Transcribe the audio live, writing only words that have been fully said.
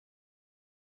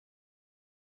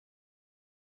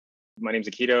my name is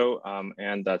Akito,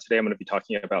 and today I'm going to be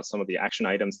talking about some of the action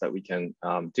items that we can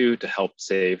do to help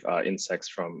save insects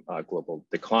from global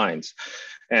declines.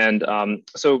 And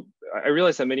so I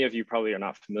realize that many of you probably are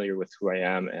not familiar with who I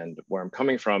am and where I'm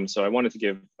coming from. So I wanted to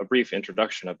give a brief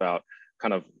introduction about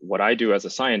kind of what I do as a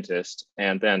scientist,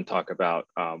 and then talk about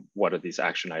what are these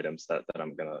action items that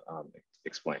I'm going to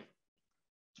explain.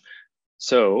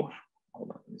 So hold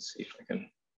on, let me see if I can,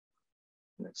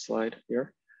 next slide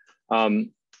here.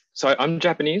 So I'm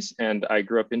Japanese and I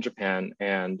grew up in Japan,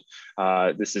 and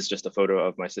this is just a photo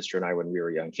of my sister and I when we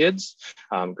were young kids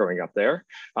growing up there.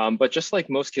 But just like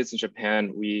most kids in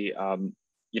Japan, we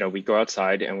go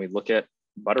outside and we look at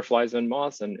butterflies and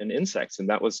moths and insects, and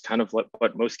that was kind of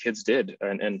what most kids did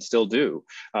and still do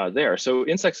there. So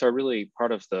insects are really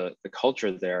part of the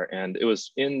culture there, and it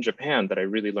was in Japan that I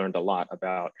really learned a lot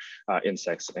about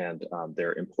insects and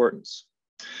their importance.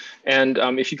 And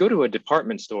if you go to a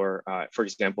department store, for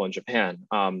example, in Japan,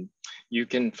 you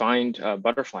can find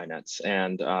butterfly nets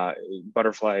and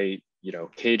butterfly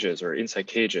cages or insect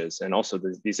cages. And also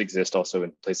these exist also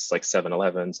in places like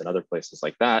 7-Elevens and other places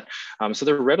like that. So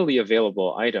they're readily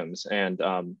available items, and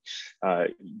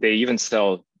they even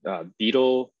sell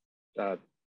beetle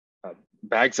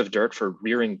bags of dirt for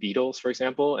rearing beetles, for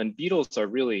example. And beetles are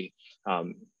really,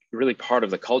 really part of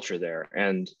the culture there.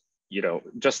 And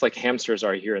just like hamsters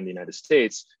are here in the United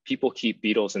States, people keep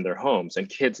beetles in their homes and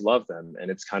kids love them. And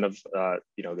it's kind of,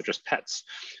 they're just pets.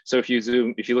 So if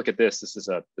you look at this is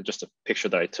just a picture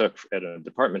that I took at a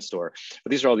department store,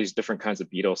 but these are all these different kinds of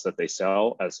beetles that they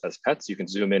sell as pets. You can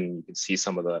zoom in and you can see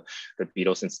some of the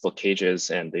beetles in still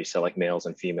cages, and they sell like males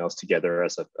and females together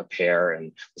as a pair.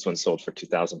 And this one sold for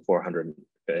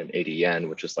 2,480 yen,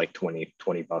 which is like 20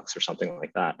 bucks or something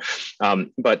like that.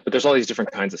 But there's all these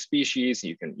different kinds of species.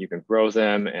 You can grow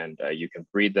them, and you can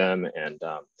breed them, and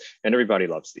everybody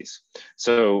loves these.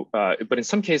 So, but in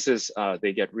some cases,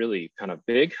 they get really kind of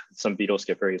big. Some beetles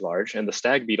get very large, and the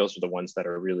stag beetles are the ones that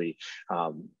are really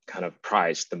kind of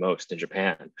prized the most in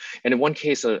Japan. And in one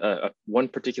case, one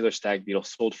particular stag beetle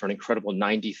sold for an incredible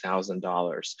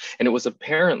 $90,000, and it was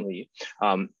apparently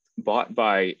bought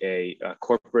by a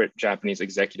corporate Japanese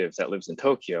executive that lives in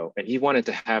Tokyo, and he wanted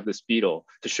to have this beetle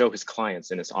to show his clients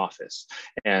in his office.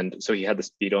 And so he had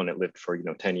this beetle, and it lived for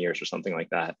 10 years or something like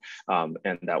that.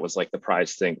 And that was like the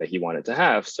prize thing that he wanted to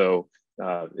have. So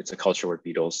it's a culture where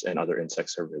beetles and other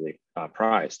insects are really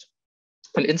prized.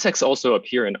 And insects also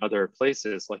appear in other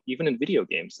places, like even in video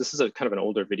games. This is a kind of an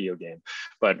older video game,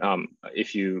 but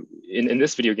if you in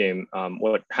this video game,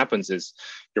 what happens is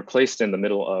you're placed in the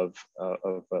middle of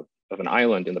an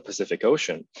island in the Pacific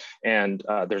Ocean, and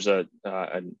there's an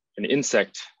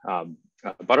insect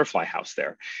butterfly house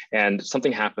there, and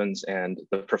something happens, and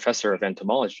the professor of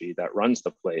entomology that runs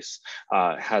the place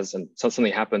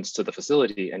something happens to the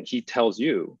facility, and he tells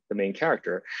you, the main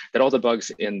character, that all the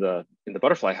bugs in the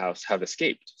butterfly house have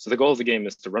escaped. So the goal of the game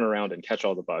is to run around and catch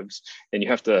all the bugs, and you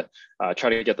have to try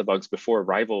to get the bugs before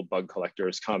rival bug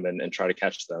collectors come and try to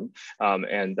catch them,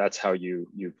 and that's how you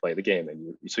play the game.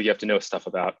 And so you have to know stuff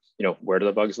about where do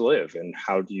the bugs live and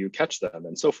how do you catch them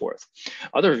and so forth.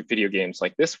 Other video games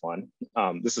like this one,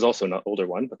 this is also an older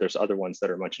one, but there's other ones that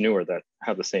are much newer that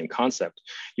have the same concept.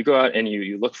 You go out and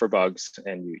you look for bugs,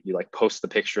 and you like post the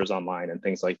pictures online and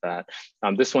things like that.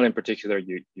 This one in particular,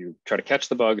 you try to catch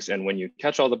the bugs, and when you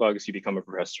catch all the bugs, you become a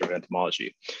professor of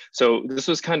entomology. So this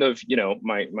was kind of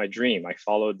my dream. I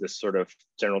followed this sort of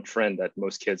general trend that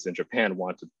most kids in Japan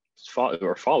want to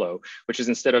follow, which is,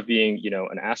 instead of being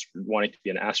wanting to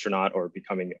be an astronaut or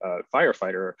becoming a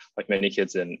firefighter like many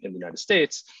kids in the United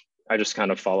States, I just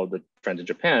kind of followed the trend in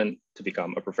Japan to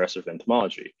become a professor of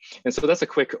entomology. And so that's a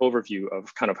quick overview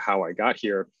of kind of how I got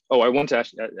here. Oh, I want to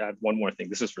actually add one more thing.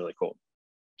 This is really cool.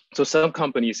 So some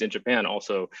companies in Japan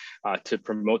also, to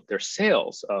promote their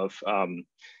sales of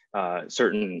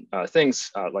certain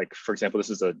things, like, for example,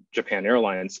 this is a Japan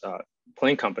Airlines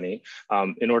plane company,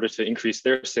 in order to increase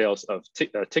their sales of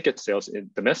ticket sales, in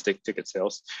domestic ticket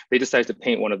sales, they decided to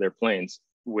paint one of their planes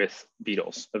with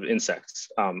beetles, of insects,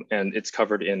 and it's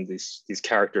covered in these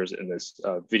characters in this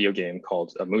video game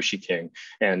called Mushi King,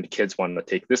 and kids want to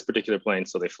take this particular plane,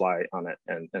 so they fly on it,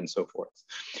 and so forth.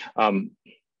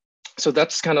 So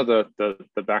that's kind of the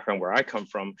background where I come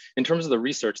from. In terms of the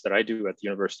research that I do at the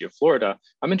University of Florida,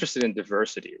 I'm interested in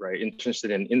diversity, right? Interested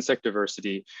in insect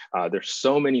diversity. There's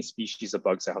so many species of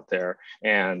bugs out there,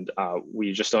 and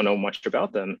we just don't know much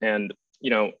about them. And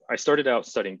I started out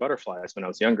studying butterflies when I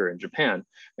was younger in Japan,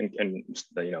 and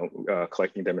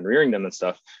collecting them and rearing them and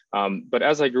stuff. But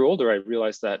as I grew older, I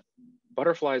realized that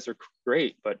butterflies are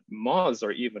great, but moths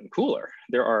are even cooler.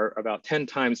 There are about 10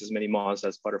 times as many moths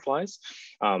as butterflies,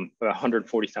 about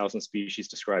 140,000 species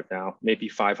described now, maybe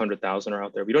 500,000 are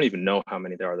out there. We don't even know how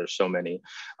many there are, there's so many.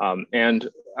 And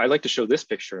I like to show this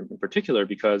picture in particular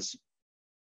because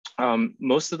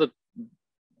most of the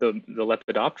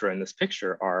Lepidoptera in this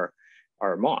picture are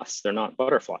moths. They're not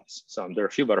butterflies. So there are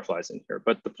a few butterflies in here,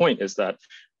 but the point is that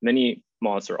many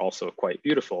moths are also quite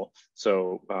beautiful.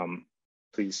 So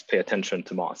please pay attention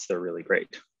to moths. They're really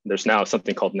great. There's now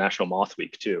something called National Moth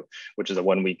Week too, which is a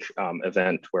 1-week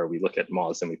event where we look at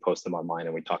moths and we post them online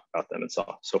and we talk about them and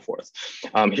so forth.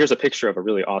 Here's a picture of a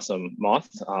really awesome moth.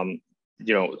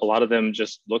 You know, a lot of them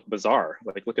just look bizarre.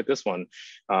 Like, look at this one.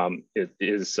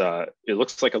 It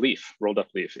looks like a leaf, rolled up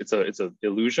leaf. It's a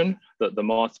illusion. The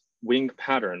moth wing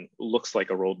pattern looks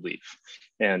like a rolled leaf,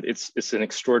 and it's an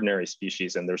extraordinary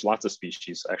species. And there's lots of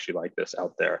species actually like this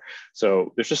out there.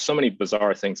 So there's just so many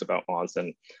bizarre things about moths.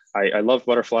 And I love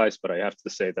butterflies, but I have to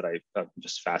say that I'm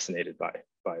just fascinated by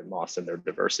moths and their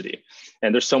diversity.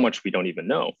 And there's so much we don't even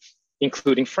know,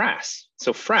 including frass.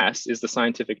 So frass is the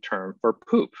scientific term for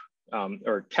poop.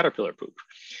 Or caterpillar poop.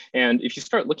 And if you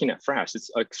start looking at frass, it's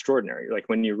extraordinary. Like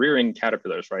when you're rearing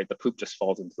caterpillars, right, the poop just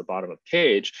falls into the bottom of the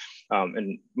cage,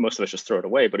 and most of us just throw it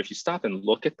away. But if you stop and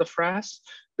look at the frass,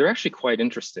 they're actually quite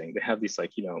interesting. They have these,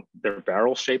 like, you know, they're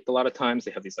barrel shaped a lot of times.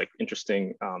 They have these like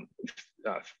interesting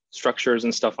structures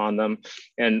and stuff on them.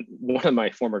 And one of my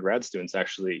former grad students,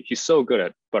 actually, he's so good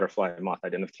at butterfly and moth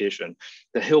identification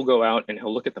that he'll go out and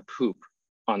he'll look at the poop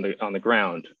on the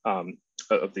ground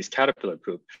of these caterpillar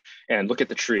poop and look at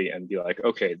the tree and be like,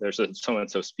 okay, there's a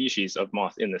so-and-so species of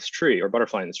moth in this tree or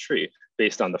butterfly in this tree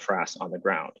based on the frass on the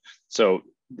ground. So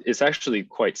it's actually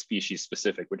quite species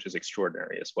specific, which is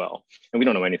extraordinary as well. And we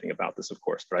don't know anything about this, of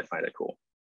course, but I find it cool.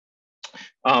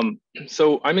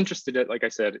 So I'm interested in, like I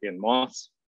said, in moths,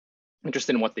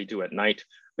 interested in what they do at night.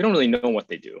 We don't really know what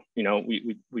they do. You know,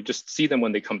 we just see them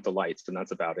when they come to lights, and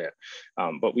that's about it.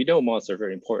 But we know moths are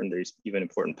very important. There's even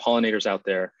important pollinators out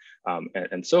there,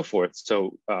 and so forth.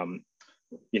 So,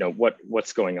 you know,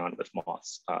 what's going on with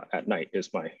moths at night is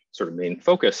my sort of main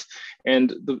focus.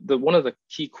 And the one of the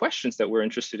key questions that we're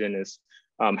interested in is,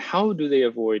 how do they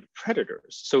avoid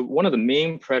predators? So one of the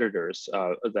main predators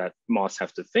that moths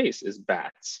have to face is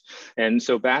bats. And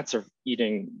so bats are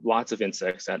eating lots of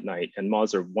insects at night, and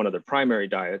moths are one of their primary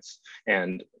diets,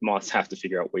 and moths have to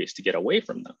figure out ways to get away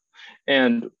from them.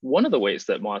 And one of the ways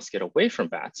that moths get away from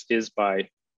bats is by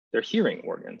their hearing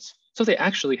organs. So they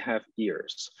actually have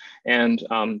ears. And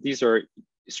these are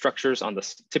structures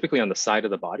typically on the side of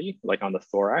the body, like on the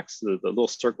thorax. The little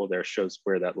circle there shows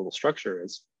where that little structure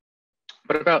is.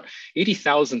 But about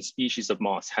 80,000 species of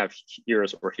moths have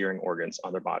ears or hearing organs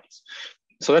on their bodies.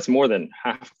 So that's more than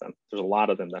half of them. There's a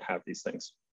lot of them that have these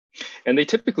things. And they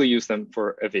typically use them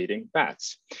for evading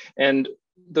bats. And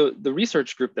the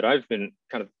research group that I've been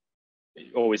kind of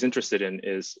always interested in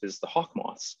is the hawk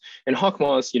moths. And hawk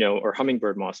moths, you know, or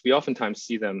hummingbird moths, we oftentimes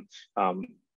see them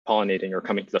pollinating or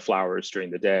coming to the flowers during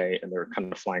the day, and they're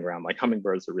kind of flying around like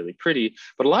hummingbirds. Are really pretty,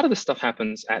 but a lot of this stuff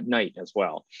happens at night as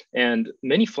well. And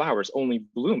many flowers only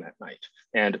bloom at night,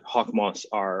 and hawk moths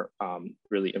are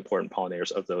really important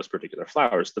pollinators of those particular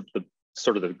flowers. The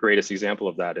sort of the greatest example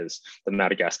of that is the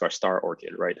Madagascar star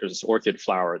orchid, right? There's this orchid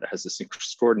flower that has this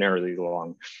extraordinarily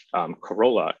long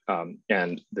corolla,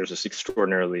 and there's this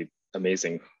extraordinarily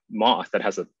amazing moth that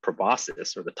has a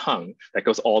proboscis, or the tongue, that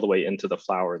goes all the way into the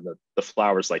flower, and the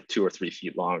flower is like 2 or 3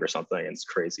 feet long or something, and it's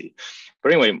crazy.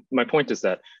 But anyway, my point is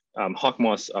that hawk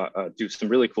moths do some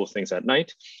really cool things at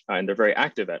night, and they're very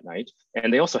active at night,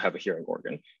 and they also have a hearing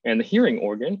organ. And the hearing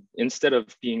organ, instead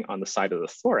of being on the side of the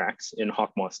thorax in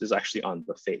hawk moths, is actually on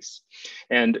the face.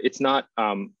 And it's not,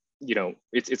 you know,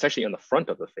 it's actually on the front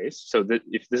of the face. So that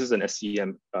if this is an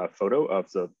SCM photo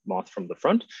of the moth from the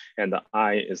front, and the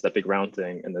eye is that big round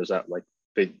thing, and there's that like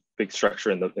big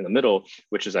structure in the middle,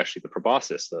 which is actually the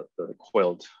proboscis, the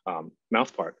coiled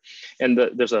mouth part. And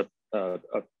there's a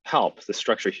palp, the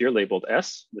structure here labeled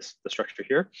S, the structure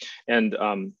here, and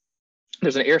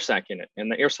there's an air sac in it,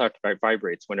 and the air sac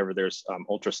vibrates whenever there's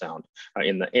ultrasound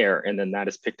in the air, and then that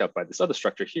is picked up by this other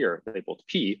structure here labeled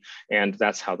P, and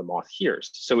that's how the moth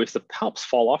hears. So if the palps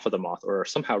fall off of the moth or are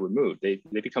somehow removed, they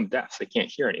become deaf, they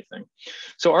can't hear anything.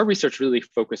 So our research really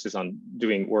focuses on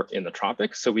doing work in the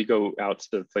tropics. So we go out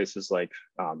to places like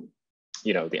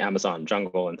the Amazon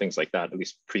jungle and things like that. At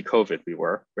least pre-COVID,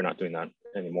 we're not doing that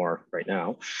anymore right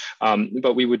now.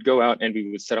 But we would go out and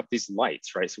we would set up these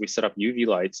lights, right? So we set up UV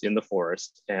lights in the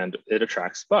forest and it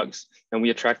attracts bugs. And we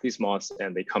attract these moths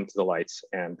and they come to the lights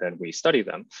and then we study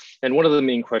them. And one of the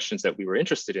main questions that we were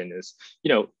interested in is,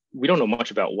 we don't know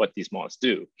much about what these moths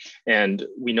do. And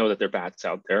we know that there are bats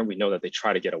out there and we know that they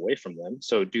try to get away from them.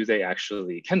 So can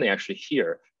they actually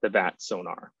hear the bat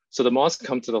sonar? So the moths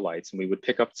come to the lights and we would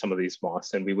pick up some of these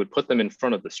moths and we would put them in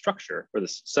front of the structure, or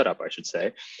this setup, I should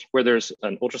say, where there's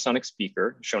an ultrasonic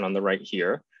speaker shown on the right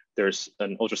here. There's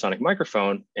an ultrasonic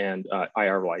microphone and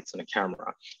IR lights and a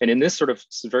camera. And in this sort of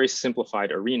very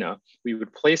simplified arena, we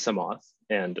would place a moth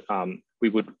and we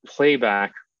would play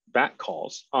back bat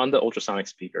calls on the ultrasonic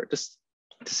speaker just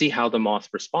to see how the moth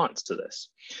responds to this.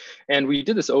 And we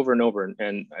did this over and over.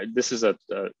 And this is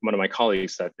one of my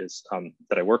colleagues that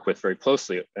I work with very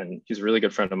closely. And he's a really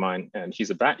good friend of mine. And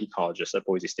he's a bat ecologist at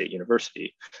Boise State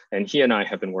University. And he and I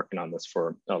have been working on this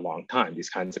for a long time, these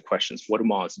kinds of questions. What do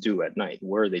moths do at night?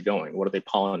 Where are they going? What are they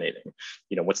pollinating?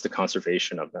 What's the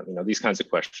conservation of them? These kinds of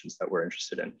questions that we're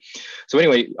interested in. So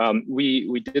anyway,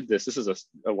 we did this. This is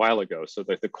a while ago. So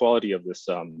the quality of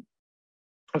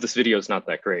this video is not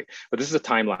that great, but this is a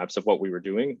time lapse of what we were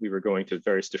doing. We were going to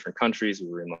various different countries. We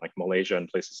were in like Malaysia and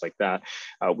places like that.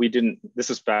 This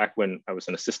was back when I was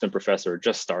an assistant professor,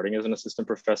 just starting as an assistant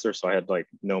professor. So I had like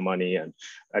no money and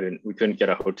we couldn't get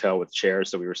a hotel with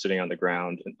chairs. So we were sitting on the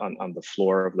ground on the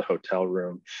floor of the hotel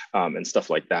room and stuff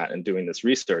like that and doing this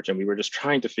research. And we were just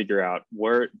trying to figure out,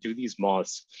 where do these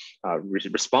moths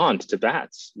respond to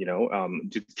bats?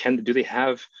 Do they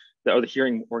have the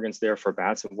hearing organs there for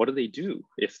bats, and what do they do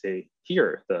if they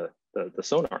hear the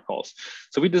sonar calls?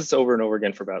 So we did this over and over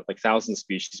again for about like 1,000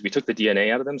 species. We took the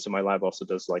DNA out of them. So my lab also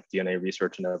does like DNA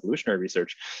research and evolutionary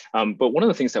research. But one of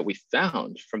the things that we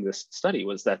found from this study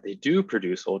was that they do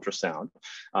produce ultrasound,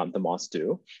 the moths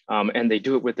do, and they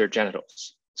do it with their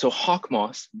genitals. So hawk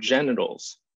moths'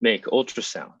 genitals make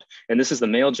ultrasound. And this is the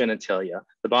male genitalia.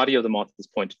 The body of the moth is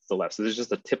pointed to the left. So this is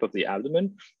just the tip of the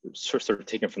abdomen, sort of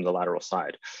taken from the lateral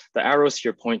side. The arrows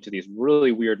here point to these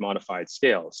really weird modified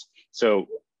scales. So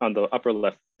on the upper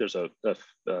left, there's an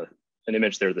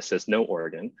image there that says no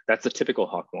organ. That's a typical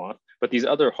hawk moth. But these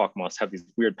other hawk moths have these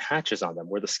weird patches on them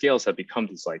where the scales have become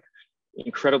these like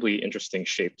incredibly interesting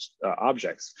shaped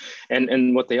objects.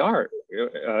 And what they are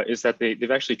is that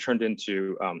they've actually turned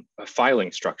into a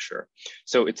filing structure.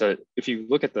 So if you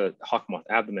look at the hawk moth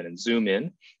abdomen and zoom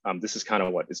in, this is kind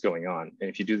of what is going on. And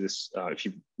if you do this, if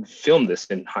you film this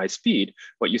in high speed,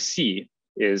 what you see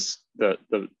is the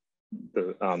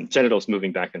genitals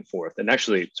moving back and forth. And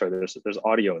actually, sorry, there's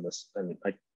audio in this, and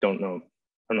I'm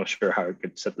not sure how I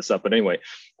could set this up, but anyway,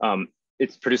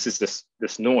 it produces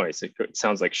this noise. It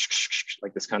sounds like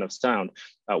like this kind of sound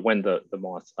when the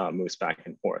moth moves back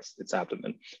and forth, its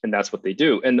abdomen. And that's what they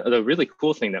do. And the really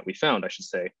cool thing that we found, I should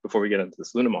say, before we get into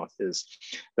this Luna moth, is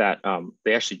that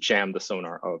they actually jam the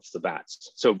sonar of the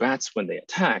bats. So bats, when they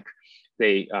attack,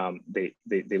 they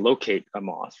locate a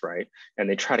moth, right? And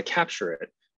they try to capture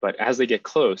it. But as they get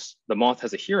close, the moth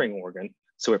has a hearing organ.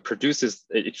 So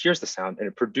it hears the sound and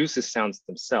it produces sounds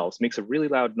themselves, makes a really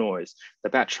loud noise. The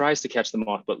bat tries to catch the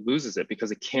moth, but loses it because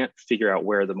it can't figure out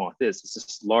where the moth is. It's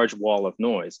this large wall of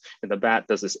noise. And the bat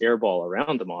does this air ball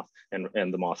around the moth and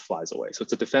the moth flies away. So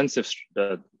it's a defensive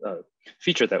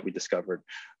feature that we discovered,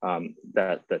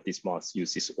 that these moths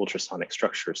use these ultrasonic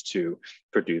structures to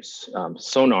produce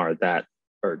sonar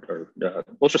or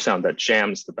ultrasound that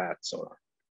jams the bat sonar.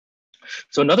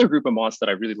 So another group of moths that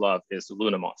I really love is the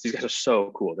Luna moths. These guys are so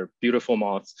cool. They're beautiful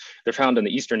moths. They're found in the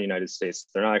eastern United States.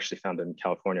 They're not actually found in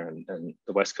California and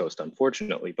the West Coast,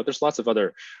 unfortunately, but there's lots of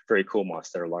other very cool moths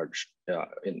that are large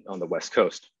on the West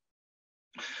Coast.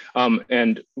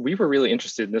 And we were really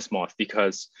interested in this moth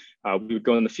because we would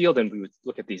go in the field and we would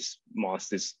look at these moths,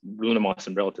 these Luna moths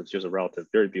and relatives. Here's a relative,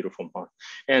 very beautiful moth.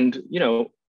 And,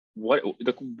 what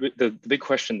the big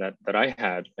question that I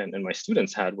had and my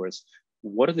students had was,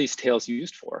 what are these tails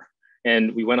used for?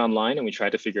 And we went online and we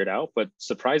tried to figure it out, but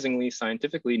surprisingly,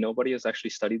 scientifically, nobody has actually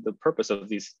studied the purpose of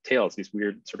these tails, these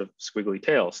weird sort of squiggly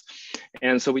tails.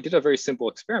 And so we did a very simple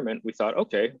experiment. We thought,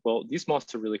 okay, well, these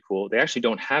moths are really cool. They actually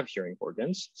don't have hearing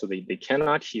organs, so they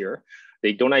cannot hear.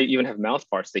 They don't even have mouth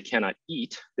parts. They cannot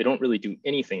eat. They don't really do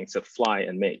anything except fly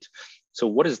and mate. So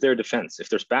what is their defense? If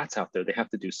there's bats out there, they have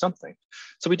to do something.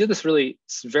 So we did this really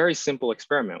very simple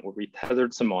experiment where we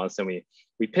tethered some moths and we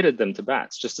pitted them to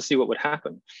bats just to see what would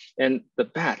happen. And the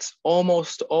bats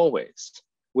almost always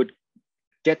would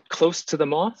get close to the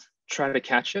moth, try to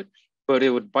catch it, but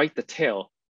it would bite the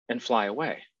tail and fly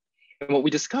away. And what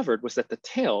we discovered was that the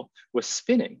tail was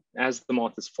spinning as the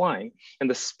moth is flying, and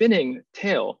the spinning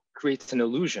tail creates an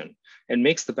illusion and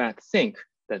makes the bat think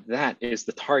that that is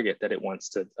the target that it wants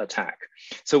to attack.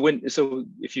 So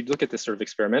if you look at this sort of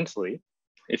experimentally,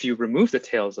 if you remove the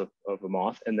tails of a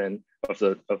moth and then of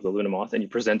the Luna moth and you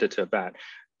present it to a bat,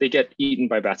 they get eaten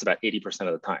by bats about 80%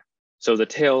 of the time. So the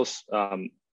tails,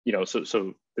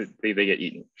 so they get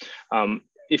eaten.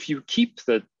 If you keep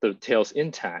the tails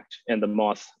intact and the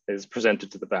moth is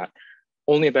presented to the bat,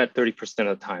 only about 30%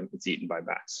 of the time it's eaten by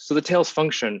bats. So the tails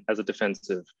function as a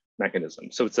defensive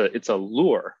mechanism. So it's a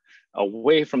lure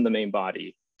away from the main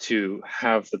body to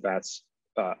have the bats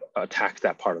attack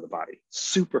that part of the body.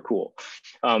 Super cool.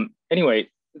 Anyway,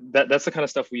 that's the kind of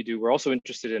stuff we do. We're also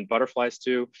interested in butterflies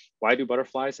too. Why do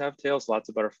butterflies have tails? Lots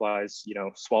of butterflies,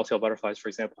 swallowtail butterflies, for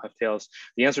example, have tails.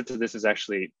 The answer to this is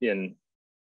actually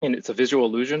and it's a visual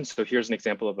illusion. So here's an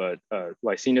example of a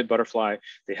lycaenid butterfly.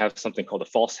 They have something called a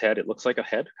false head. It looks like a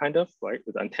head, kind of, right?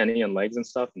 With antennae and legs and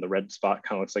stuff. And the red spot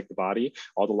kind of looks like the body.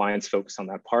 All the lines focus on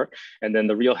that part. And then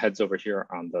the real head's over here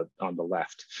on the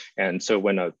left. And so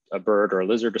when a bird or a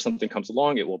lizard or something comes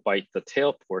along, it will bite the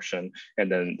tail portion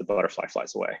and then the butterfly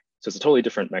flies away. So it's a totally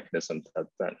different mechanism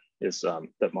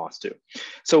that moths do.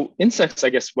 So insects, I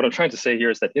guess what I'm trying to say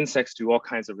here is that insects do all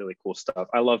kinds of really cool stuff.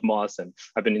 I love moths and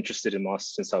I've been interested in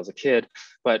moths since I was a kid,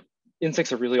 but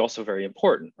insects are really also very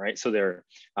important, right? So they're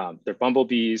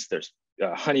bumblebees, there's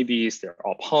honeybees, they're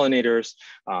all pollinators,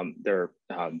 they're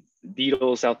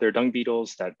beetles out there, dung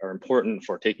beetles that are important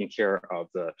for taking care of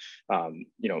the,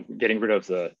 getting rid of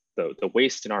the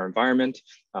waste in our environment.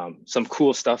 Some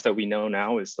cool stuff that we know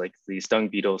now is like these dung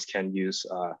beetles can use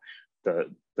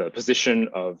the position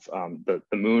of the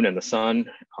moon and the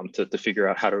sun to figure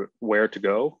out where to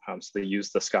go. So they use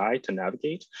the sky to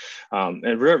navigate. And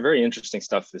very, very interesting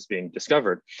stuff is being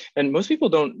discovered. And most people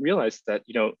don't realize that,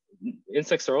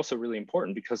 insects are also really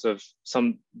important because of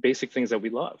some basic things that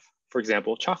we love. For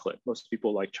example, chocolate. Most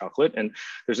people like chocolate. And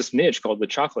there's this midge called the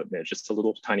chocolate midge. It's a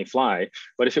little tiny fly.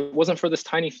 But if it wasn't for this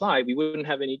tiny fly, we wouldn't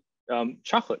have any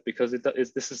chocolate because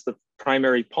this is the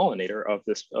primary pollinator of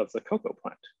the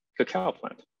cacao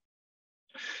plant.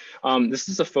 This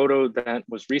is a photo that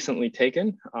was recently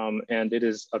taken, and it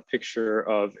is a picture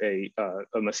of a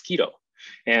mosquito.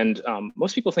 And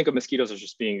most people think of mosquitoes as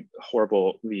just being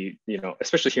horribly,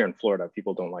 especially here in Florida,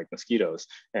 people don't like mosquitoes.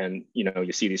 And,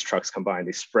 you see these trucks come by and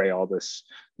they spray all this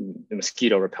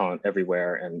mosquito repellent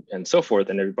everywhere and so forth.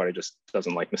 And everybody just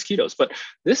doesn't like mosquitoes. But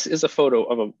this is a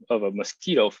photo of a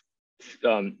mosquito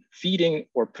feeding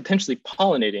or potentially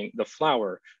pollinating the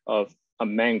flower of a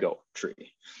mango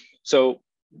tree. So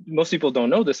most people don't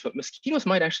know this, but mosquitoes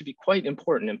might actually be quite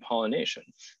important in pollination.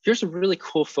 Here's a really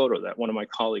cool photo that one of my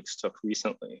colleagues took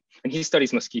recently, and he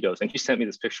studies mosquitoes, and he sent me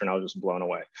this picture and I was just blown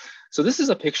away. So this is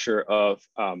a picture of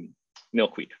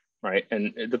milkweed, right?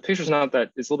 And the picture's not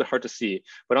that, it's a little bit hard to see,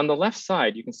 but on the left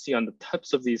side, you can see on the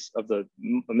tips of the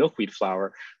milkweed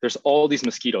flower, there's all these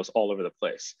mosquitoes all over the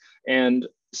place. And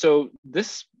so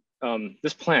this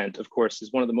plant, of course,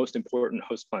 is one of the most important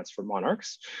host plants for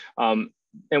monarchs.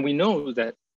 And we know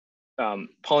that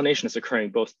pollination is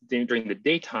occurring both during the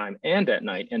daytime and at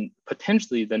night, and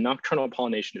potentially the nocturnal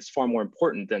pollination is far more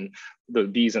important than the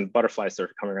bees and butterflies that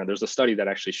are coming around. There's a study that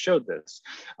actually showed this,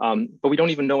 but we don't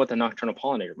even know what the nocturnal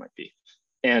pollinator might be.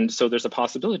 And so there's a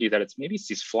possibility that maybe it's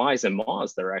these flies and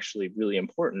moths that are actually really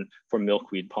important for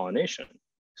milkweed pollination.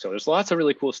 So there's lots of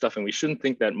really cool stuff, and we shouldn't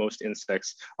think that most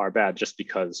insects are bad just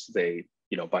because they,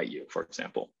 bite you, for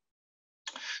example.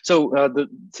 So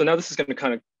now this is going to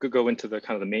kind of go into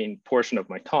the main portion of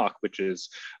my talk, which is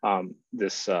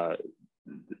this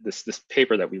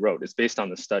paper that we wrote. It's based on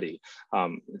the study.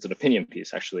 It's an opinion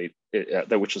piece, actually,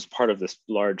 which is part of this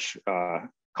large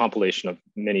compilation of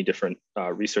many different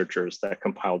researchers that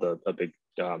compiled a big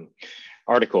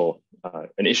article,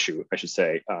 an issue, I should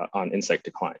say, on insect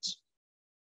declines.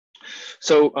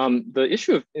 So the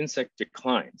issue of insect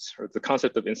declines, or the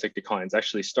concept of insect declines,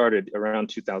 actually started around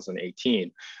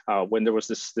 2018 when there was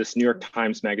this New York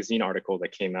Times Magazine article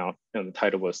that came out, and the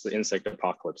title was "The Insect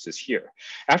Apocalypse is Here."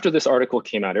 After this article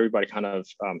came out, everybody kind of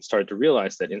started to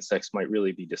realize that insects might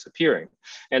really be disappearing.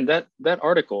 And that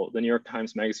article, the New York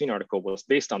Times Magazine article, was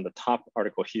based on the top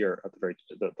article here, at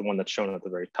the one that's shown at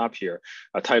the very top here,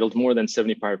 titled "More than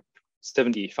 75%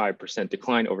 75%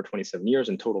 decline over 27 years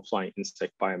in total flying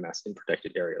insect biomass in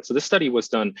protected areas. So this study was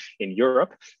done in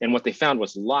Europe, and what they found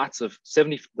was lots of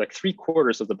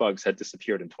 3/4 of the bugs had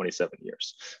disappeared in 27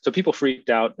 years. So people freaked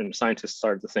out, and scientists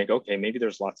started to think, okay, maybe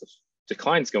there's lots of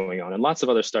declines going on, and lots of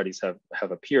other studies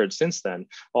have appeared since then,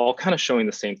 all kind of showing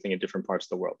the same thing in different parts of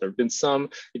the world. There have been some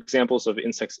examples of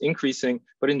insects increasing,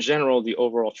 but in general, the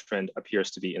overall trend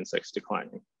appears to be insects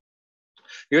declining.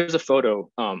 Here's a photo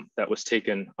that was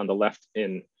taken on the left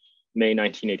in May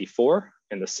 1984,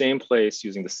 in the same place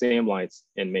using the same lights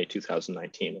in May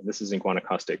 2019. And this is in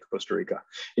Guanacaste, Costa Rica.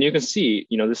 And you can see,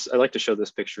 this, I like to show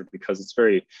this picture because it's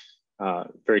very,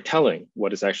 very telling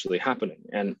what is actually happening.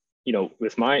 And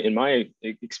in my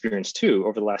experience too,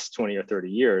 over the last 20 or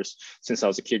 30 years, since I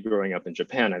was a kid growing up in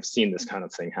Japan, I've seen this kind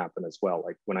of thing happen as well.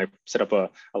 Like when I set up a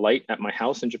light at my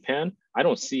house in Japan, I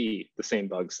don't see the same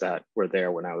bugs that were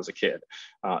there when I was a kid.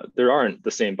 There aren't the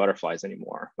same butterflies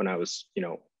anymore when I was,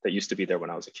 that used to be there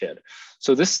when I was a kid.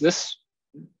 So this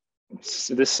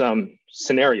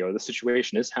scenario, the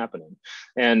situation is happening.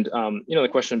 And, the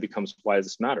question becomes, why does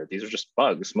this matter? These are just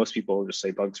bugs. Most people just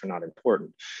say bugs are not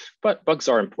important, but bugs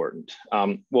are important.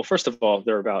 Well, first of all,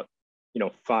 there are about,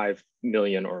 5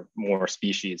 million or more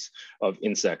species of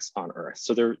insects on Earth.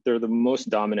 So they're the most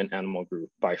dominant animal group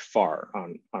by far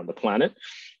on the planet.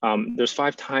 There's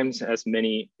 5 times as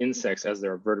many insects as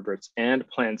there are vertebrates and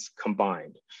plants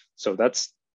combined. So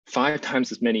that's 5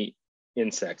 times as many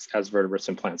insects as vertebrates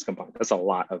and plants combined. That's a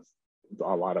lot of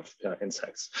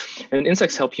insects. And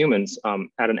insects help humans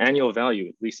at an annual value,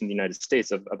 at least in the United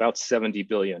States, of about $70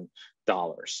 billion.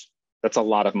 That's a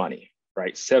lot of money,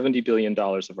 right? $70 billion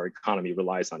of our economy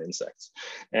relies on insects.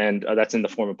 And that's in the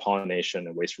form of pollination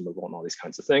and waste removal and all these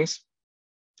kinds of things.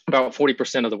 About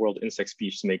 40% of the world insect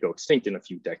species may go extinct in a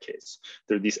few decades.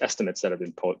 There are these estimates that have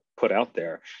been put out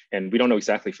there, and we don't know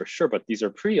exactly for sure, but these are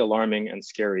pretty alarming and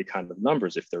scary kind of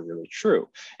numbers if they're really true.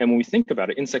 And when we think about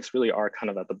it, insects really are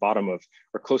kind of at the bottom of,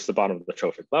 or close to the bottom of the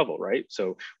trophic level, right?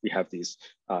 So we have these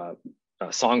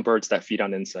songbirds that feed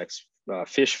on insects,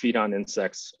 fish feed on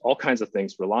insects, all kinds of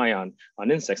things rely on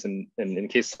insects. And in the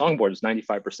case of songbirds,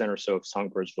 95% or so of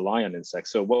songbirds rely on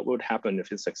insects. So what would happen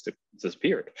if insects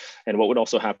disappeared? And what would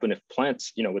also happen if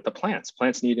plants, with the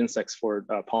plants need insects for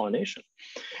pollination.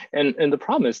 And the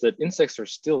problem is that insects are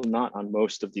still not on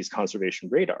most of these conservation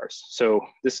radars. So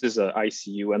this is an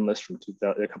ICUN list from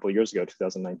a couple of years ago,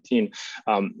 2019.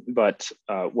 But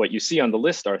what you see on the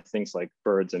list are things like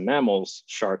birds and mammals,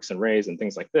 sharks and rays and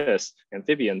things like this,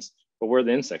 amphibians. But where are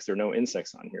the insects? There are no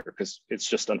insects on here because it's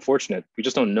just unfortunate. We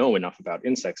just don't know enough about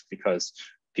insects because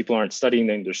people aren't studying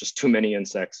them. There's just too many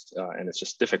insects and it's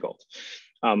just difficult.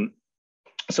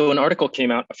 So an article came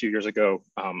out a few years ago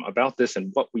about this and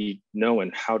what we know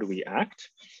and how do we act.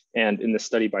 And in this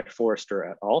study by Forrester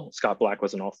et al., Scott Black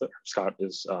was an author. Scott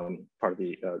is part of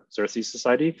the Xerces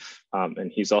Society,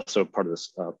 and he's also part of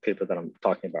this paper that I'm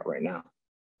talking about right now.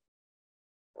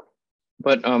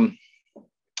 But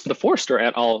the Forrester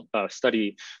et al.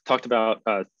 Study talked about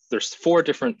there's 4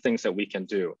 different things that we can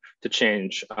do to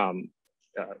change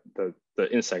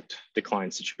the insect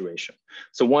decline situation.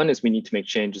 So one is we need to make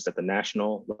changes at the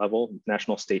national level,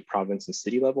 national, state, province, and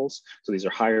city levels. So these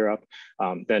are higher up.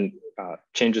 Then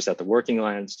changes at the working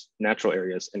lands, natural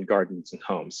areas, and gardens and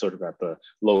homes, sort of at the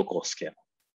local scale.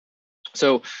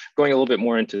 So going a little bit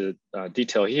more into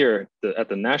detail here, at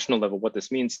the national level, what this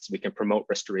means is we can promote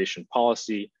restoration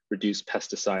policy, reduce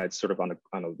pesticides sort of on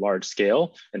a large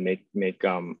scale and make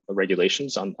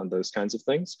regulations on those kinds of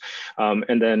things.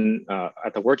 And then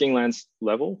at the working lands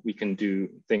level, we can do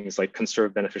things like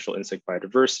conserve beneficial insect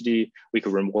biodiversity. We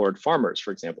could reward farmers,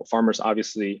 for example. Farmers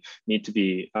obviously need to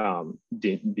be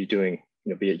doing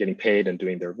be getting paid and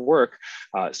doing their work.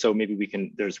 So maybe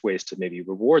there's ways to maybe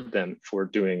reward them for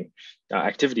doing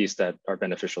activities that are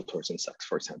beneficial towards insects,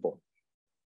 for example.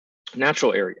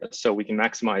 Natural areas, so we can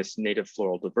maximize native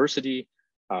floral diversity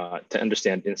to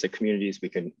understand insect communities. We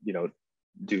can,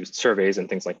 do surveys and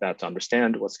things like that to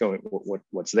understand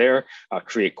what's there,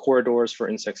 create corridors for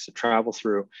insects to travel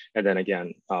through, and then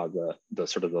again, the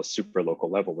sort of the super local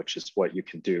level, which is what you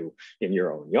can do in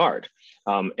your own yard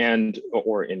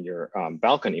or in your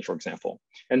balcony, for example.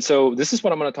 And so this is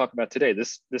what I'm going to talk about today.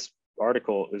 This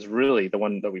article is really the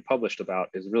one that we published about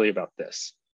is really about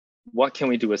this. What can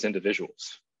we do as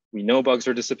individuals? We know bugs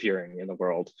are disappearing in the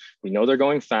world. We know they're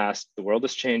going fast. The world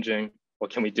is changing.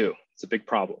 What can we do? It's a big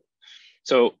problem.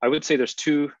 So I would say there's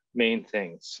 2 main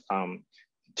things,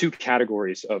 2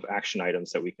 categories of action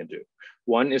items that we can do.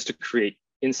 One is to create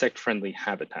insect-friendly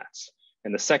habitats.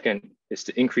 And the second is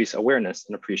to increase awareness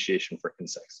and appreciation for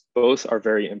insects. Both are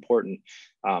very important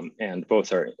and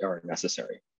both are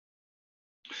necessary.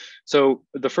 So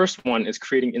the first one is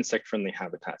creating insect-friendly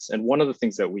habitats. And one of the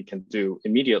things that we can do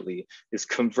immediately is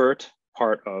convert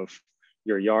part of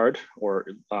your yard or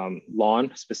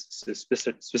lawn,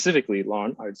 specifically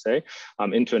lawn, I would say,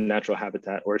 into a natural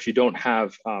habitat. Or if you don't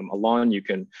have a lawn, you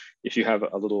can, if you have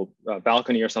a little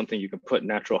balcony or something, you can put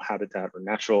natural habitat or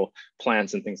natural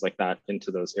plants and things like that into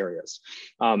those areas.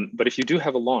 But if you do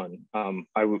have a lawn,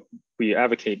 we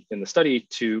advocate in the study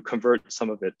to convert some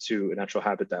of it to a natural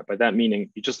habitat. By that meaning,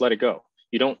 you just let it go.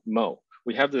 You don't mow.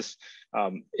 We have this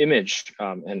image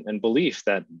and belief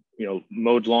that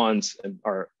mowed lawns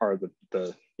are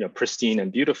the pristine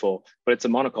and beautiful, but it's a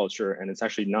monoculture and it's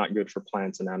actually not good for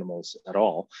plants and animals at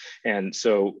all. And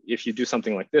so if you do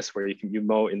something like this, where you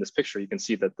mow in this picture, you can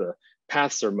see that the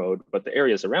paths are mowed, but the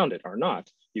areas around it are not.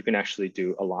 You can actually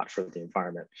do a lot for the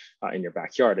environment in your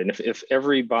backyard. And if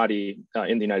everybody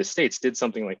in the United States did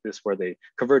something like this, where they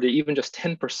converted even just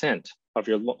 10% of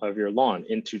your lawn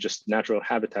into just natural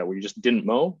habitat, where you just didn't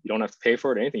mow, you don't have to pay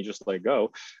for it or anything, you just let it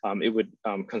go, it would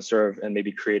conserve and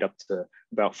maybe create up to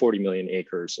about 40 million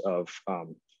acres of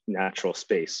natural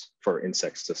space for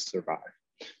insects to survive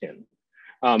in.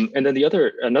 And then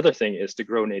another thing is to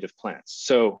grow native plants.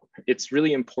 So it's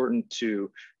really important to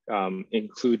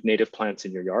include native plants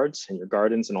in your yards and your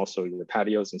gardens and also your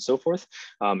patios and so forth.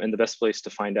 And the best place to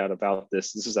find out about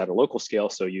this is at a local scale.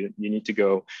 So you need to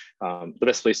go, the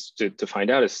best place to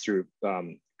find out is through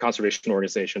conservation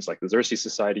organizations like the Xerces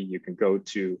Society. You can go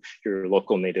to your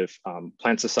local native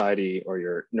plant society or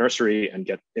your nursery and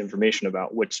get information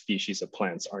about which species of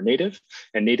plants are native.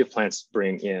 And native plants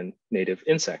bring in native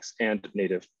insects and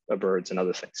native birds and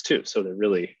other things too. So they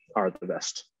really are the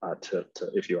best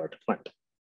if you are to plant.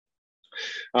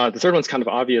 The third one's kind of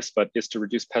obvious, but is to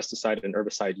reduce pesticide and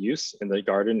herbicide use in the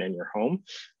garden and your home.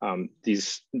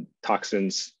 These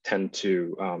toxins tend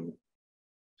to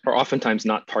are oftentimes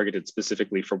not targeted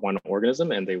specifically for one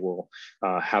organism, and they will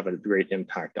have a great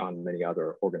impact on many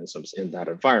other organisms in that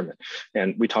environment.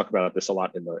 And we talk about this a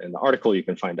lot in the article. You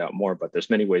can find out more, but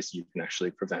there's many ways you can actually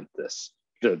prevent this,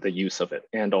 the use of it,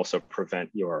 and also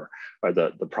prevent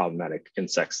the problematic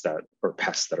insects or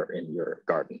pests that are in your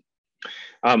garden.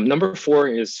 Number 4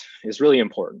 is really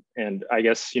important. And I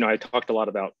guess, I talked a lot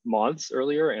about moths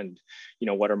earlier and,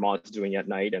 what are moths doing at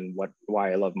night and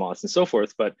why I love moths and so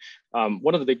forth. But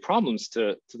one of the big problems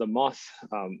to the moth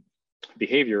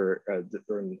behavior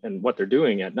and what they're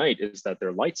doing at night is that there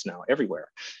are lights now everywhere.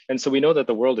 And so we know that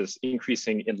the world is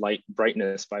increasing in light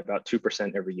brightness by about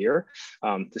 2% every year.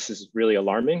 This is really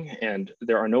alarming. And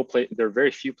there are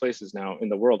very few places now in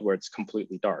the world where it's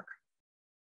completely dark.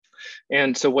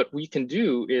 And so what we can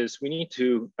do is we need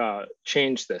to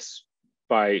change this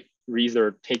by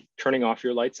either turning off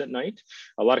your lights at night.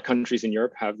 A lot of countries in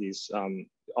Europe have these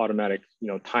automatic,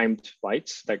 timed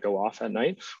lights that go off at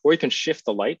night, or you can shift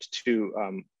the light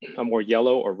to a more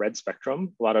yellow or red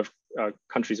spectrum. A lot of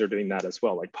countries are doing that as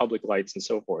well, like public lights and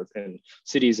so forth. And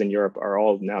cities in Europe are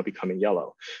all now becoming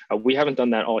yellow. We haven't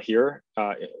done that all here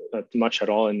much at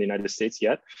all in the United States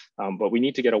yet, but we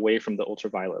need to get away from the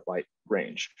ultraviolet light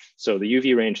range. So the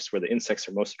UV range is where the insects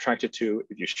are most attracted to.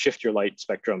 If you shift your light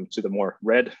spectrum to the more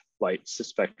red light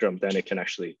spectrum, then you can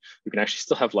actually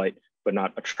still have light, but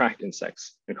not attract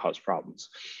insects and cause problems.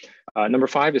 Number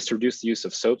 5 is to reduce the use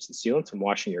of soaps and sealants when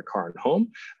washing your car and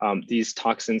home. These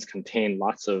toxins contain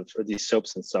these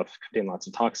soaps and stuff contain lots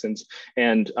of toxins.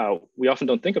 And we often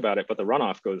don't think about it, but the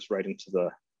runoff goes right into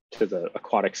the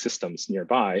aquatic systems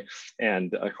nearby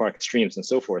and aquatic streams and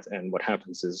so forth. And what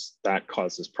happens is that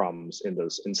causes problems in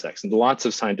those insects. And lots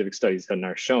of scientific studies have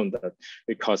now shown that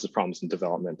it causes problems in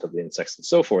development of the insects and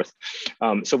so forth.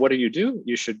 So what do?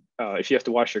 You should, if you have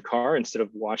to wash your car, instead of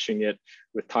washing it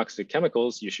with toxic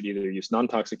chemicals, you should either use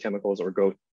non-toxic chemicals or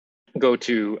go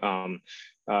to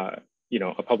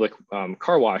a public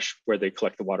car wash where they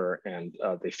collect the water and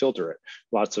they filter it.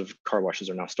 Lots of car washes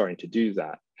are now starting to do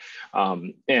that.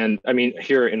 And I mean,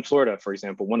 here in Florida, for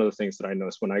example, one of the things that I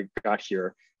noticed when I got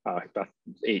here about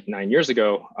 8-9 years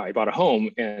ago, I bought a home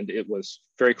and it was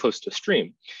very close to a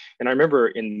stream. And I remember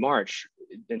in March,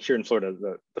 and here in Florida,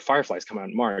 the fireflies come out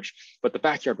in March, but the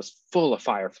backyard was full of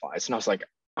fireflies. And I was like,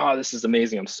 oh, this is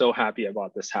amazing. I'm so happy I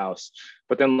bought this house.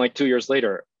 But then like 2 years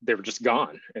later, they were just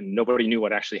gone and nobody knew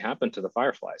what actually happened to the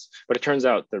fireflies. But it turns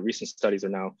out the recent studies are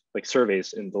now, like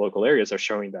surveys in the local areas are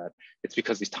showing that it's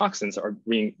because these toxins are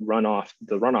being run off.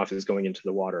 The runoff is going into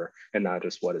the water, and that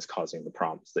is what is causing the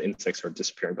problems. The insects are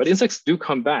disappearing, but insects do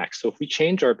come back. So if we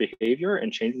change our behavior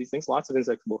and change these things, lots of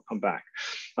insects will come back.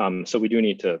 So we do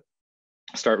need to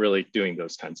start really doing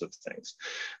those kinds of things.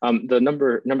 The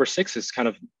number 6 is kind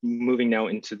of moving now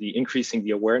into the increasing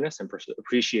the awareness and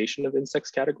appreciation of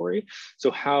insects category.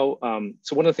 So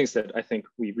so one of the things that I think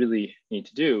we really need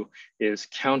to do is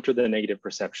counter the negative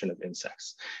perception of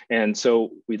insects. And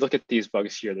so we look at these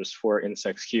bugs here. There's 4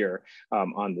 insects here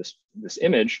on this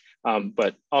image,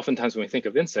 but oftentimes when we think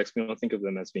of insects, we don't think of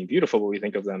them as being beautiful, but we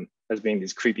think of them as being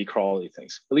these creepy, crawly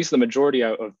things. At least the majority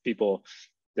of people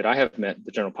that I have met,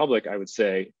 the general public, I would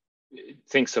say,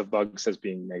 thinks of bugs as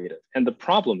being negative. And the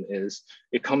problem is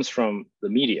it comes from the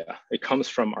media. It comes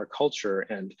from our culture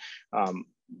and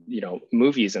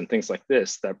movies and things like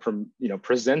this that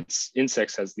presents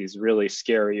insects as these really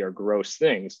scary or gross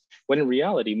things, when in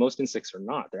reality, most insects are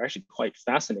not. They're actually quite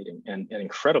fascinating and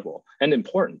incredible and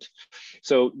important.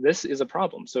 So this is a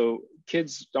problem. So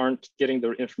kids aren't getting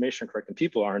the information correct and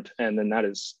people aren't, and then that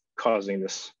is causing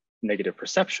this negative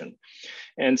perception.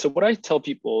 And so what I tell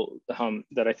people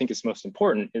that I think is most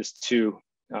important is to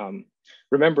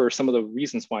remember some of the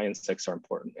reasons why insects are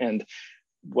important. And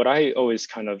what I always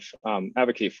kind of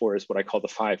advocate for is what I call the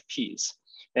 5 Ps.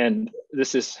 And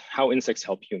this is how insects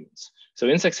help humans. So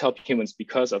insects help humans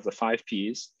because of the 5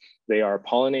 Ps. They are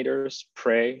pollinators,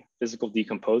 prey, physical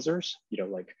decomposers,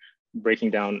 like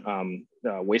breaking down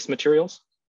waste materials.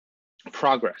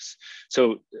 Progress.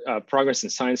 So progress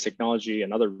in science, technology,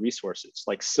 and other resources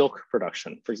like silk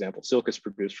production, for example. Silk is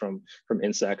produced from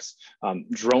insects.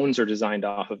 Drones are designed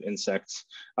off of insects.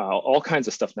 All kinds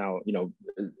of stuff now,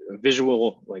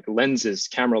 visual like lenses,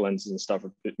 camera lenses and stuff,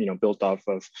 built off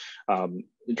of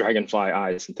dragonfly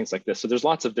eyes and things like this. So there's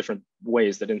lots of different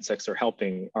ways that insects are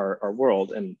helping our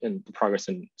world and the progress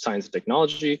in science and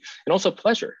technology, and also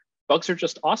pleasure. Bugs are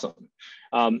just awesome.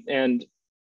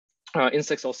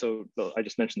 Insects also, I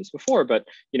just mentioned this before, but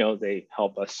they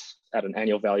help us at an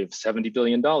annual value of $70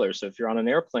 billion. So if you're on an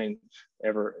airplane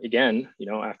ever again,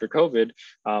 after COVID,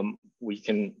 we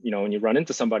can, when you run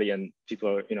into somebody and people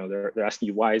are, they're asking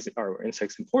you why are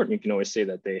insects important, you can always say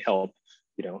that they help,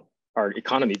 our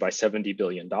economy by $70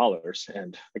 billion.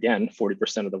 And again,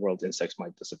 40% of the world's insects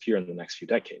might disappear in the next few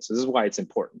decades. So this is why it's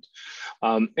important.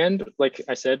 And like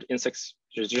I said, insects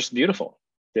are just beautiful.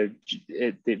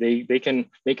 They can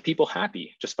make people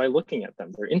happy just by looking at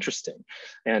them. They're interesting,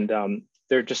 and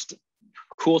they're just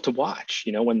cool to watch.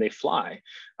 When they fly,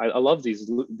 I love these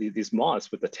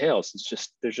moths with the tails.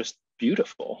 They're just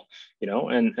beautiful.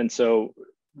 And so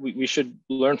we should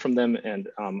learn from them and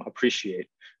appreciate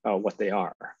what they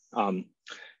are.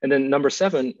 And then number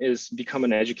 7 is become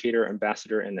an educator,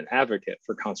 ambassador, and an advocate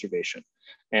for conservation.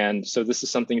 And so this is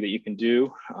something that you can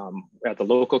do at the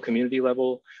local community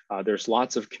level. There's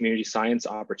lots of community science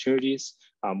opportunities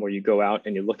where you go out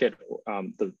and you look at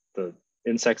the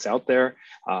insects out there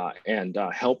and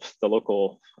help the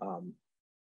local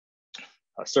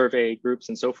survey groups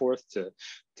and so forth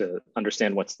to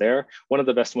understand what's there. One of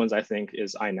the best ones I think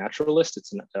is iNaturalist.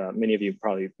 It's many of you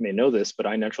probably may know this, but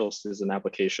iNaturalist is an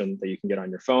application that you can get on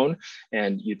your phone,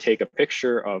 and you take a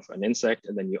picture of an insect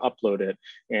and then you upload it,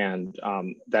 and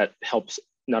that helps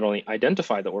not only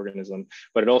identify the organism,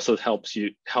 but it also helps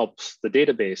the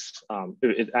database.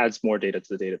 It adds more data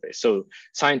to the database. So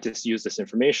scientists use this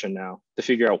information now to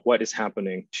figure out what is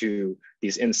happening to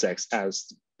these insects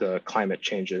as the climate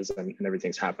changes and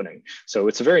everything's happening. So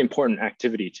it's a very important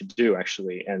activity to do,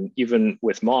 actually. And even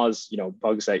with moths,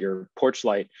 bugs at your porch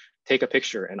light, take a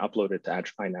picture and upload it to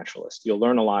iNaturalist. You'll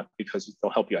learn a lot because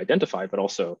they'll help you identify, but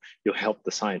also you'll help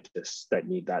the scientists that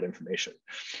need that information.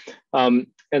 And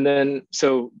then,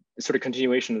 so sort of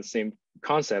continuation of the same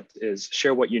concept is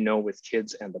share what you know with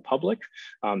kids and the public.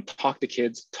 Talk to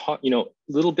kids,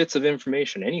 little bits of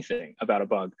information, anything about a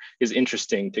bug is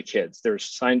interesting to kids.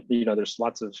 There's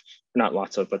lots of, not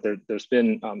lots of, but there's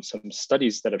been some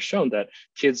studies that have shown that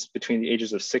kids between the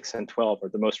ages of 6 and 12 are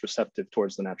the most receptive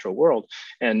towards the natural world.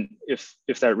 And if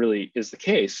that really is the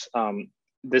case,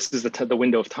 this is the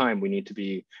window of time we need to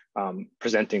be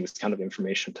presenting this kind of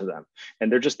information to them.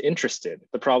 And they're just interested.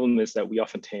 The problem is that we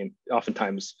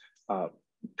oftentimes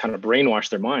kind of brainwash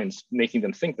their minds, making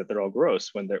them think that they're all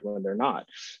gross when they're not.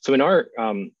 So in our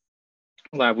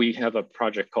lab, we have a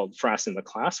project called Frass in the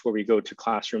Class, where we go to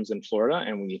classrooms in Florida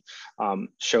and we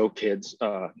show kids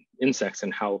insects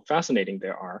and how fascinating they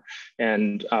are.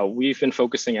 And we've been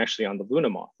focusing actually on the Luna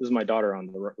moth. This is my daughter on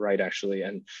the right, actually,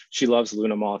 and she loves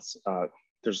Luna moths.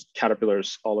 There's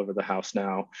caterpillars all over the house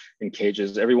now in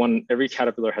cages. Every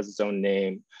caterpillar has its own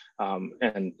name.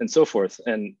 and so forth.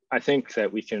 And I think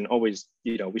that we can always,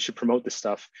 we should promote this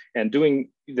stuff, and doing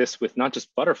this with not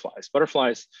just butterflies.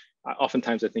 Butterflies,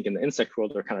 oftentimes I think in the insect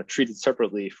world, are kind of treated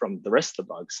separately from the rest of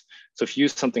the bugs. So if you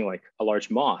use something like a large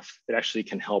moth, it actually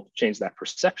can help change that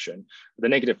perception, the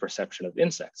negative perception of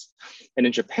insects. And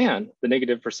in Japan, the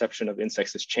negative perception of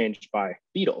insects is changed by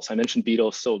beetles. I mentioned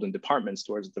beetles sold in department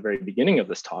stores at the very beginning of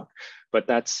this talk, but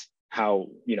that's how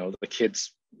the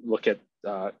kids look at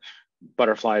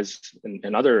butterflies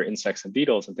and other insects and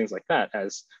beetles and things like that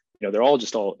as, they're all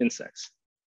just all insects.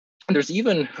 And there's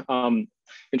even, in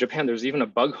Japan, there's even a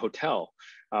bug hotel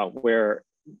where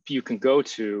you can go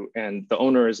to, and the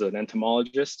owner is an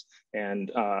entomologist,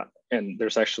 and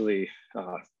there's actually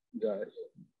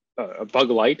a bug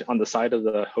light on the side of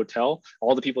the hotel.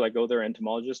 All the people that go there are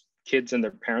entomologists. Kids and their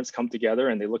parents come together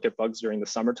and they look at bugs during the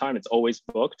summertime. It's always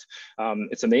booked.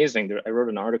 It's amazing. I wrote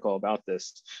an article about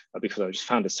this because I just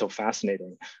found it so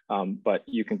fascinating. But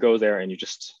you can go there and you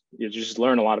just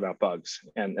learn a lot about bugs,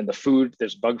 and the food.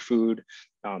 There's bug food.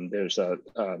 There's a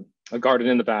garden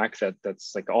in the back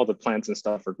that's like all the plants and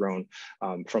stuff are grown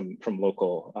from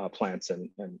local plants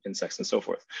and insects and so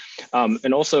forth.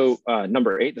 And also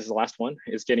number 8, this is the last one,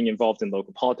 is getting involved in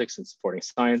local politics and supporting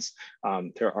science.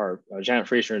 There are Janet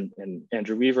Fraser and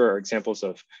Andrew Weaver are examples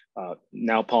of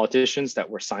now politicians that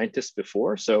were scientists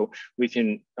before. So we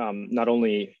can not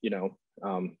only,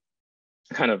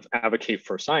 kind of advocate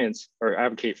for science or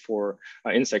advocate for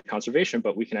insect conservation,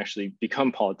 but we can actually become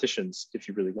politicians if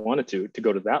you really wanted to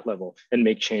go to that level and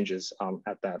make changes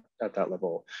at that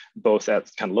level, both at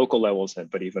kind of local levels,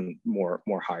 but even more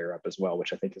higher up as well,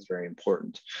 which I think is very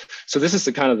important. So this is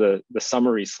the kind of the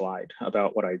summary slide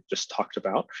about what I just talked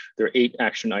about. There are 8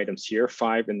 action items here,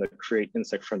 5 in the create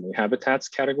insect-friendly habitats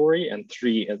category, and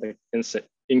 3 in the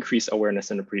increase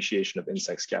awareness and appreciation of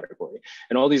insects category.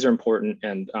 And all these are important,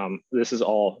 and this is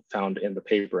all found in the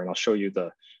paper, and I'll show you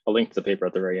a link to the paper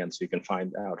at the very end so you can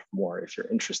find out more if you're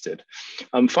interested.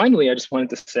 Finally, I just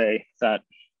wanted to say that,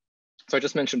 so I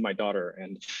just mentioned my daughter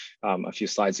and a few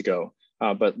slides ago,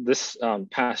 but this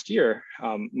past year,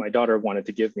 my daughter wanted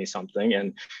to give me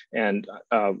something, and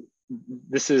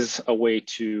this is a way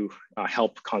to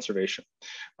help conservation.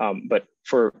 But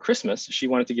for Christmas, she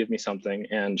wanted to give me something,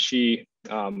 and she,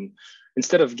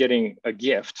 instead of getting a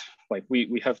gift, like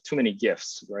we have too many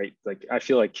gifts, right? Like I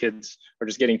feel like kids are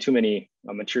just getting too many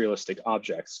materialistic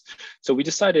objects. So we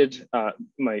decided,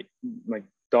 my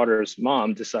daughter's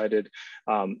mom decided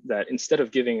that instead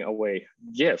of giving away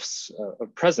gifts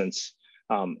of presents,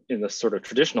 in the sort of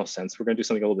traditional sense, we're going to do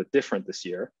something a little bit different this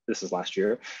year. This is last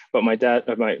year, but my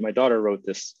daughter wrote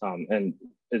this, and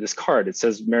this card, it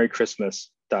says, "Merry Christmas,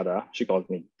 Dada." She called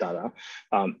me Dada,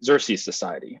 Xerces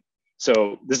Society.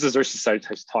 So this is a Xerces Society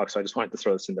type talk, so I just wanted to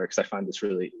throw this in there because I find this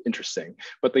really interesting.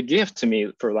 But the gift to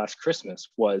me for last Christmas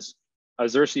was a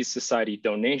Xerces Society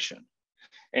donation.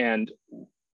 And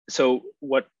so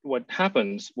what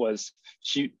happened was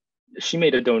she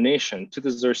made a donation to the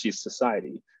Xerces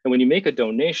Society. And when you make a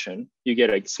donation, you get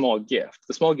a small gift.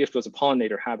 The small gift was a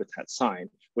pollinator habitat sign,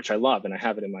 which I love, and I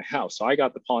have it in my house. So I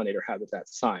got the pollinator habitat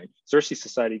sign. Xerces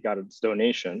Society got its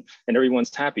donation, and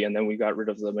everyone's happy. And then we got rid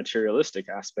of the materialistic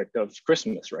aspect of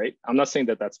Christmas, right? I'm not saying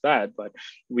that that's bad, but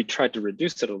we tried to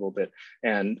reduce it a little bit.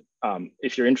 And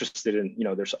if you're interested in,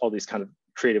 there's all these kind of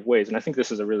creative ways. And I think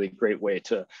this is a really great way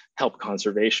to help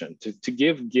conservation, to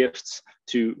give gifts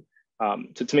to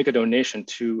make a donation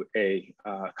to a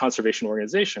conservation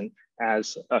organization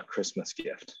as a Christmas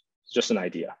gift. It's just an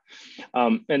idea.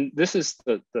 And this is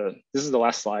the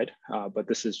last slide, but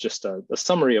this is just a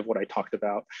summary of what I talked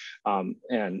about.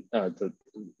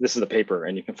 This is the paper,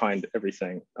 and you can find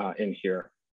everything in here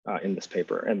in this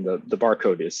paper. And the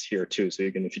barcode is here too. So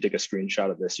you can, if you take a screenshot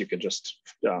of this, you can just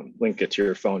link it to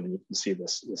your phone and you can see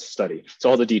this study. So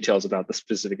all the details about the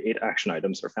specific 8 action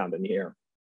items are found in here.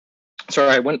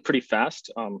 Sorry, I went pretty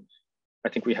fast. I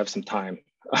think we have some time.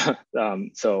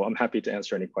 So I'm happy to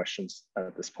answer any questions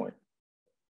at this point.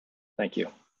 Thank you.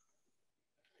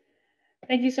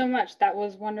 Thank you so much. That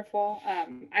was wonderful.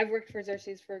 I've worked for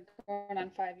Xerces for going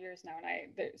on 5 years now, and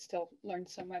I still learn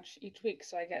so much each week.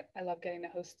 So I love getting to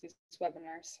host these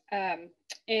webinars.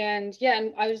 And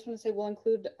I just want to say we'll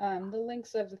include the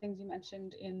links of the things you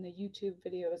mentioned in the YouTube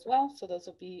video as well. So those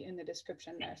will be in the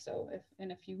description there. So if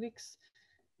in a few weeks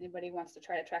anybody wants to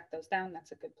try to track those down,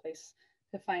 that's a good place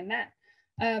to find that.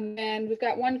 And we've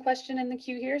got one question in the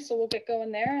queue here, so we'll get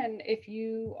going there. And if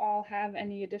you all have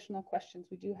any additional questions,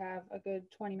 we do have a good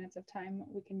 20 minutes of time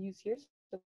we can use here,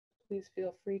 so please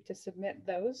feel free to submit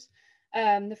those.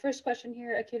 The first question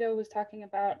here, Akito was talking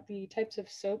about the types of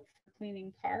soap for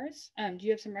cleaning cars. Do you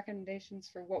have some recommendations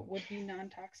for what would be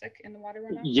non-toxic in the water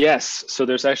runoff? Yes, so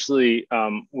there's actually,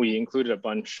 we included a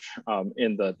bunch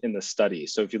in the study.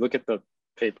 So if you look at the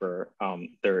paper,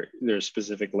 there's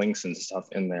specific links and stuff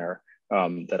in there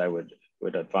that I would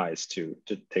advise to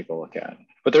take a look at.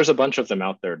 But there's a bunch of them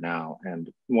out there now,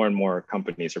 and more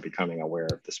companies are becoming aware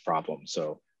of this problem.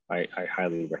 So I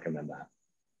highly recommend that.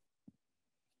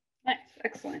 Nice,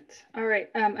 excellent. All right,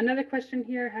 another question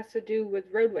here has to do with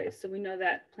roadways. So we know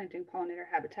that planting pollinator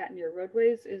habitat near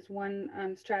roadways is one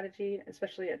strategy,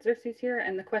 especially at Xerces here.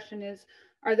 And the question is,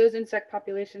 are those insect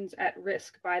populations at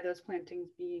risk by those plantings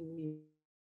being near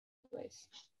roadways?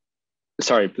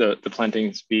 Sorry, the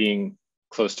plantings being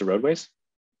close to roadways?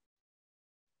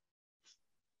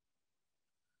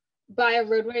 By a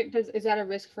roadway, is that a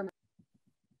risk for?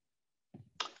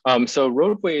 So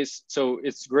roadways, so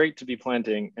it's great to be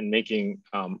planting and making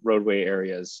roadway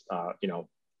areas,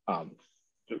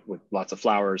 with lots of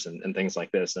flowers and things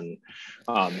like this. And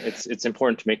it's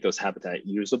important to make those habitat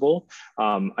usable.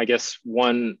 I guess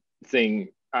one thing,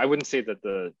 I wouldn't say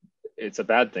that it's a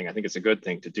bad thing. I think it's a good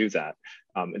thing to do that.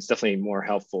 It's definitely more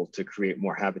helpful to create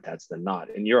more habitats than not.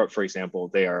 In Europe, for example,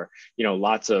 they are,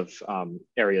 lots of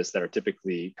areas that are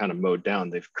typically kind of mowed down.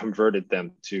 They've converted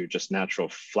them to just natural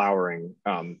flowering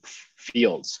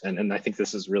fields. And I think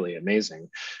this is really amazing,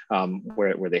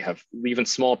 where they have even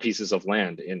small pieces of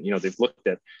land. And, they've looked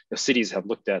at, the cities have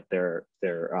looked at the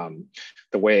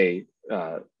way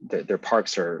their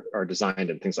parks are designed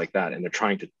and things like that. And they're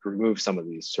trying to remove some of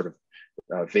these sort of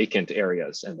vacant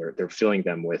areas, and they're filling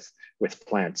them with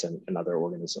plants and other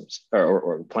organisms,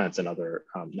 or plants and other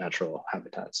natural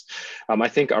habitats. I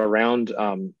think around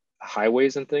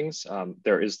highways and things,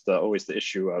 there is always the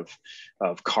issue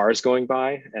of cars going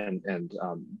by, and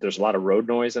there's a lot of road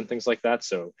noise and things like that.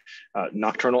 So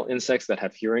nocturnal insects that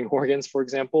have hearing organs, for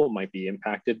example, might be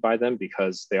impacted by them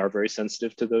because they are very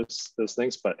sensitive to those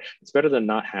things. But it's better than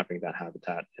not having that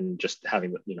habitat and just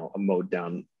having a mowed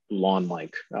down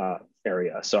lawn-like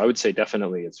area. So I would say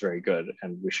definitely it's very good,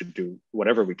 and we should do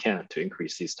whatever we can to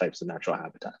increase these types of natural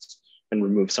habitats and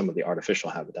remove some of the artificial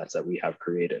habitats that we have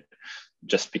created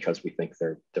just because we think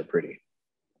they're pretty.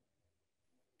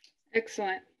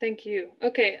 Excellent, thank you.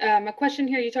 Okay, a question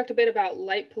here, you talked a bit about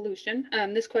light pollution.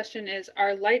 This question is,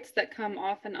 are lights that come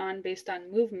off and on based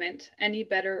on movement any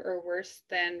better or worse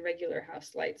than regular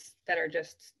house lights that are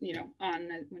just, on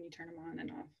when you turn them on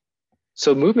and off?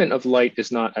 So movement of light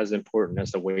is not as important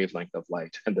as the wavelength of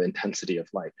light and the intensity of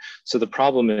light. So the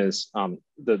problem is,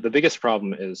 the biggest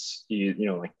problem is,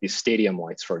 like these stadium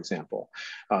lights, for example.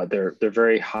 They're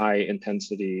very high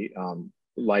intensity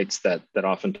lights that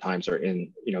oftentimes are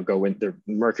they're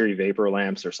mercury vapor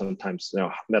lamps, or sometimes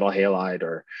metal halide,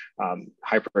 or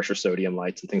high pressure sodium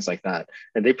lights and things like that.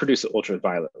 And they produce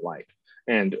ultraviolet light.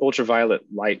 And ultraviolet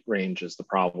light range is the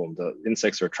problem. The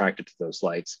insects are attracted to those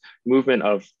lights. Movement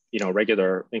of,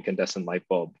 regular incandescent light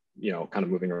bulb, kind of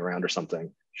moving around or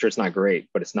something. Sure, it's not great,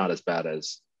 but it's not as bad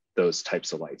as those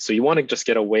types of lights. So you want to just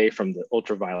get away from the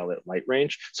ultraviolet light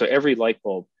range. So every light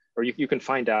bulb, or you can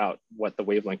find out what the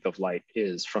wavelength of light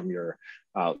is from your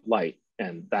light.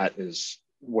 And that is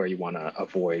where you want to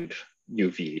avoid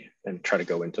UV and try to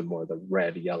go into more the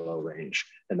red, yellow range.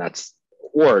 And that's,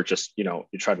 or just, you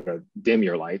try to dim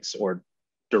your lights or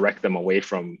direct them away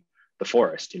from the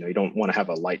forest. You don't want to have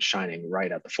a light shining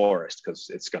right at the forest because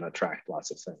it's going to attract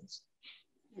lots of things.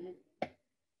 Mm-hmm.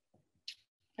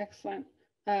 Excellent.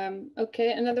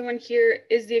 Okay, another one here.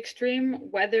 Is the extreme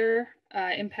weather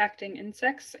impacting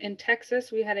insects? In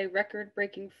Texas, we had a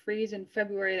record-breaking freeze in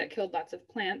February that killed lots of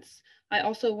plants. I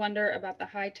also wonder about the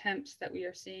high temps that we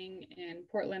are seeing in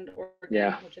Portland,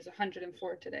 Oregon, which is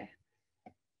 104 today.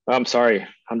 I'm sorry,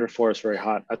 104 is very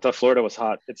hot. I thought Florida was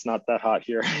hot. It's not that hot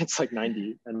here. It's like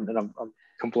 90, and I'm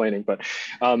complaining. But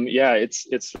yeah,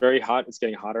 it's very hot. It's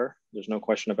getting hotter. There's no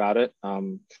question about it.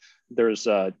 There's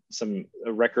some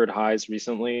record highs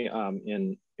recently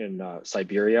in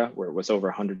Siberia, where it was over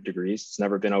 100 degrees. It's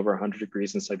never been over 100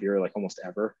 degrees in Siberia, like almost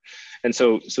ever. And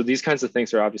so these kinds of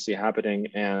things are obviously happening,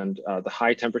 and the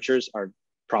high temperatures are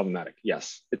problematic.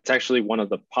 Yes, it's actually one of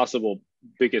the possible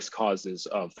biggest causes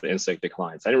of the insect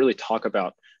declines. I didn't really talk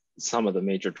about some of the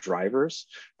major drivers,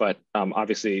 but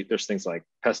obviously there's things like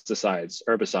pesticides,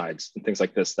 herbicides, and things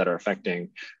like this that are affecting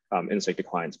insect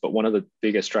declines. But one of the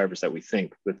biggest drivers that we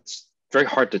think that's very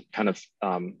hard to kind of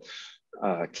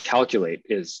calculate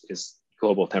is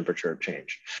global temperature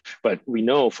change. But we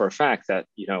know for a fact that,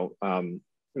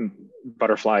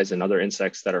 butterflies and other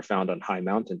insects that are found on high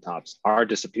mountaintops are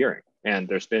disappearing. And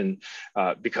there's been,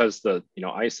 because the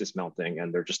ice is melting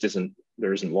and there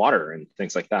isn't water and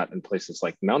things like that in places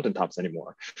like mountaintops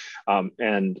anymore.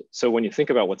 And so when you think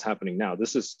about what's happening now,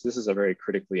 this is a very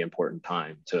critically important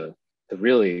time to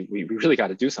really, we really got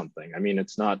to do something. I mean,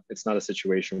 it's not a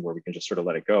situation where we can just sort of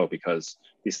let it go, because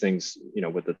these things,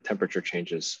 with the temperature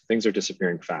changes, things are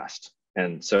disappearing fast.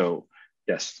 And so,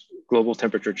 yes, global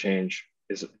temperature change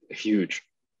is a huge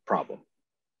problem.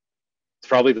 It's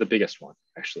probably the biggest one,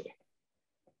 actually.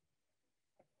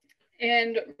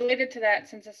 And related to that,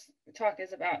 since this talk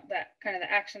is about that kind of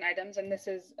the action items, and this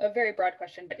is a very broad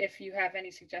question, but if you have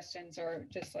any suggestions or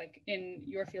just like in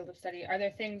your field of study, are there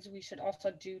things we should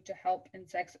also do to help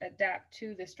insects adapt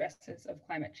to the stresses of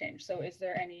climate change? So is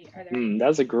there any, are there any?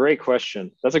 That's a great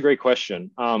question. That's a great question.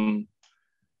 I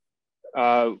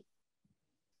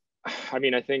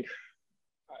mean, I think,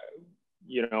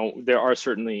 there are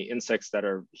certainly insects that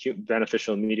are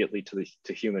beneficial immediately to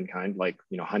humankind, like,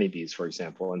 honeybees, for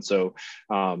example. And so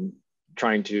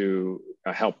trying to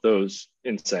help those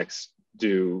insects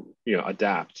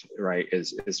adapt, right,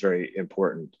 is very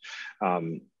important.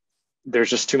 There's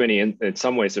just too many, in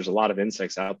some ways, there's a lot of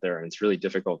insects out there, and it's really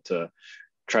difficult to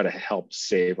try to help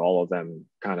save all of them.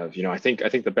 Kind of, I think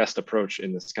the best approach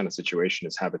in this kind of situation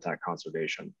is habitat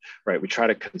conservation, right? We try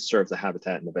to conserve the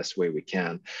habitat in the best way we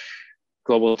can.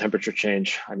 Global temperature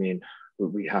change, I mean,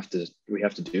 we have to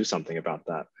do something about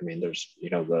that. I mean, there's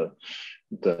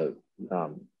the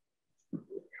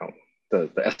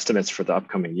estimates for the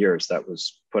upcoming years that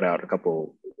was put out a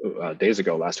couple days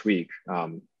ago, last week,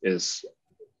 is,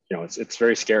 it's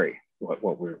very scary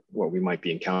what we might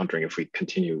be encountering if we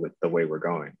continue with the way we're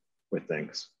going with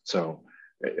things. So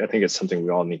I think it's something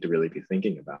we all need to really be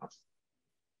thinking about.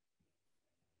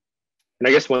 And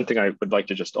I guess one thing I would like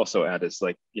to just also add is,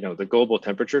 like, the global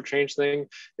temperature change thing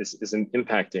is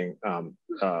impacting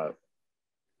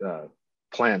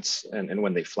plants and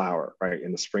when they flower, right,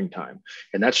 in the springtime.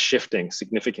 And that's shifting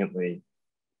significantly.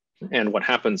 And what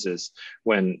happens is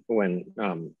when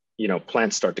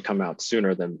plants start to come out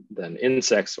sooner than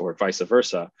insects, or vice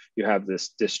versa, you have this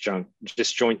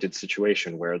disjointed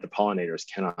situation where the pollinators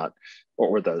cannot,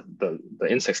 or the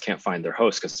insects can't find their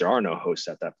hosts, because there are no hosts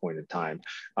at that point in time,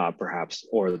 perhaps,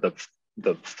 or the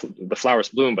flowers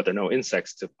bloom, but there are no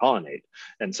insects to pollinate.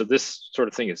 And so this sort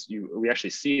of thing is, we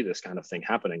actually see this kind of thing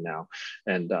happening now.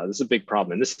 And this is a big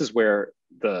problem. And this is where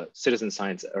the citizen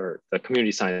science or the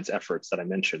community science efforts that I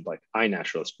mentioned, like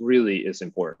iNaturalist, really is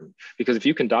important. Because if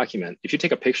you can document, if you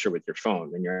take a picture with your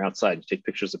phone and you're outside, you take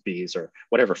pictures of bees or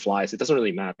whatever flies, it doesn't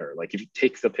really matter. Like, if you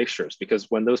take the pictures, because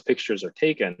when those pictures are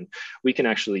taken, we can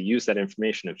actually use that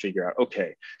information and figure out,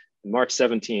 okay, March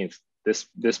 17th,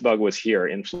 this bug was here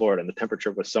in Florida and the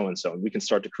temperature was so-and-so. And we can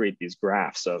start to create these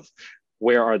graphs of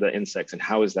where are the insects and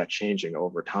how is that changing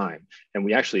over time. And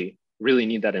we actually really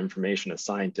need that information as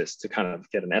scientists to kind of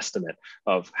get an estimate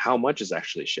of how much is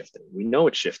actually shifting. We know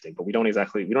it's shifting, but we don't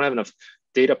have enough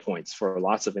data points for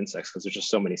lots of insects, because there's just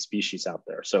so many species out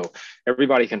there. So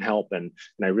everybody can help. And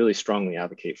I really strongly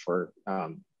advocate for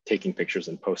taking pictures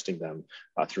and posting them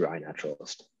through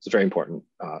iNaturalist. It's a very important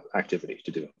activity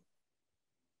to do.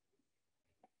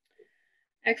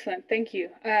 Excellent, thank you.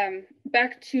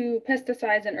 Back to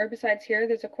pesticides and herbicides here,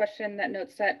 there's a question that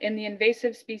notes that in the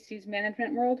invasive species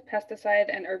management world,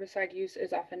 pesticide and herbicide use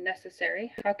is often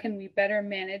necessary. How can we better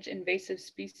manage invasive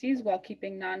species while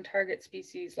keeping non-target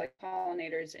species like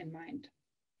pollinators in mind?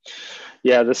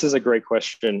 Yeah, this is a great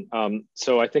question.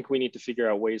 So I think we need to figure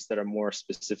out ways that are more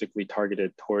specifically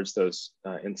targeted towards those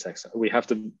insects. We have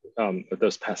to,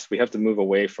 those pests, we have to move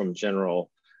away from general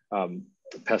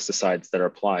pesticides that are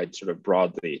applied sort of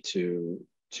broadly to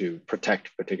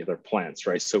protect particular plants,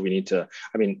 right? So we need to,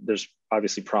 I mean, there's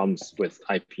obviously problems with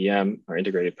IPM or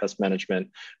integrated pest management,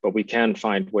 but we can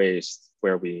find ways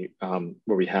where we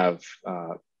have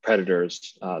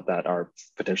predators that are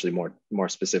potentially more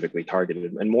specifically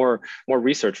targeted, and more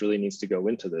research really needs to go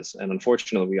into this. And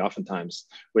unfortunately, we oftentimes,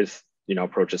 with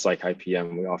approaches like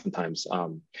IPM, we oftentimes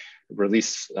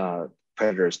release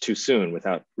predators too soon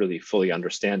without really fully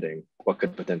understanding what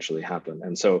could potentially happen.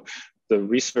 And so the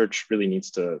research really needs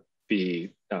to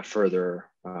be further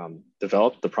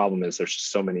developed. The problem is there's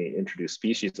just so many introduced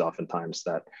species oftentimes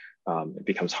that it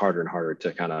becomes harder and harder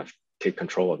to kind of take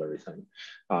control of everything.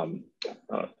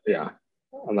 Yeah,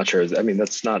 I'm not sure. I mean,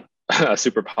 that's not a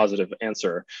super positive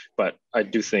answer, but I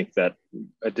do think that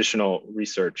additional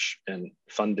research and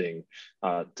funding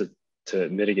to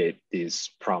mitigate these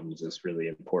problems is really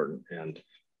important. And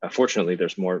fortunately,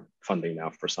 there's more funding now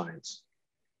for science.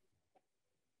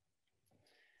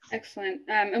 Excellent.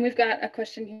 And we've got a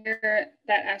question here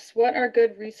that asks, what are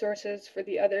good resources for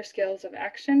the other scales of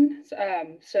action?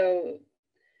 So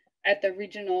at the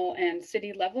regional and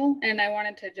city level. And I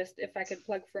wanted to just, if I could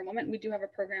plug for a moment, we do have a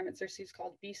program at Xerces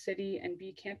called Bee City and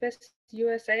Bee Campus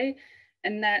USA.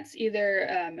 And that's either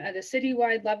at a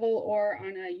citywide level or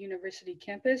on a university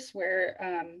campus where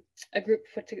a group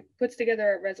puts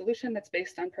together a resolution that's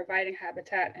based on providing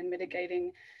habitat and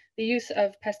mitigating the use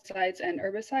of pesticides and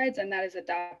herbicides, and that is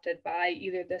adopted by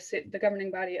either the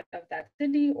governing body of that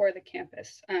city or the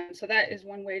campus. So that is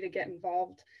one way to get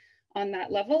involved on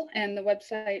that level. And the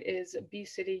website is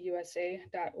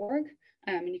bcityusa.org.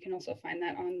 And you can also find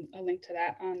that on a link to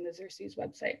that on the Xerces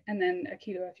website. And then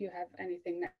Akito, if you have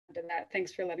anything to that,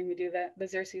 thanks for letting me do the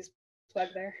Xerces plug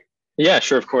there. Yeah,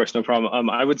 sure, of course, no problem.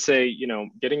 I would say, you know,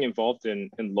 getting involved in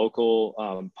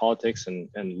local politics and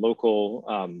local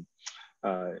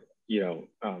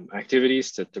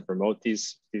activities to promote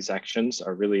these actions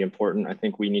are really important. I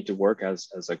think we need to work as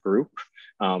a group.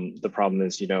 The problem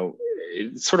is, you know,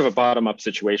 it's sort of a bottom-up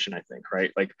situation, I think,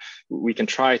 right? Like we can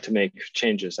try to make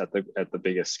changes at the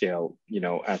biggest scale, you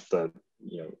know, at the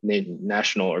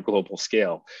national or global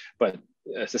scale, but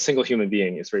as a single human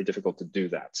being, it's very difficult to do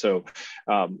that. So,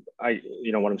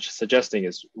 what I'm suggesting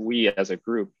is we as a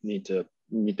group need to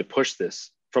push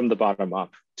this from the bottom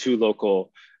up to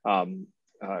local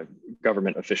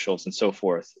government officials and so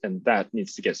forth. And that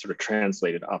needs to get sort of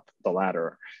translated up the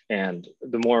ladder. And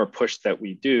the more push that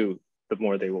we do, the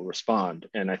more they will respond.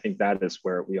 And I think that is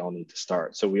where we all need to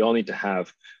start. So we all need to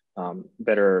have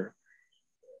better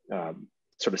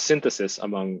sort of synthesis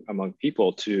among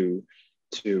people to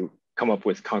come up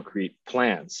with concrete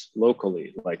plans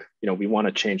locally. Like, you know, we want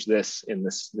to change this in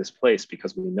this place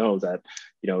because we know that,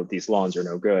 you know, these lawns are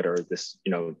no good, or this,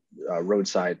 you know,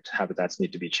 roadside habitats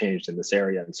need to be changed in this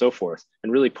area and so forth,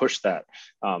 and really push that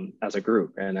as a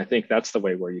group. And I think that's the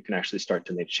way where you can actually start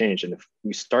to make change. And if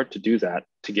we start to do that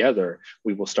together,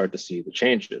 we will start to see the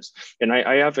changes. And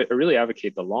I really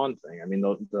advocate the lawn thing. I mean,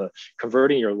 the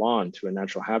converting your lawn to a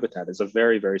natural habitat is a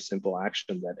very, very simple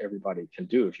action that everybody can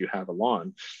do if you have a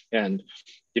lawn. And,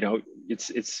 you know,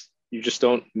 it's you just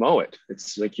don't mow it.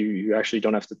 It's like you actually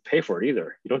don't have to pay for it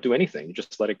either. You don't do anything, you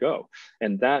just let it go.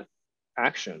 And that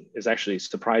action is actually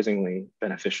surprisingly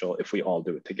beneficial if we all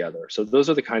do it together. So those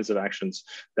are the kinds of actions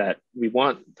that we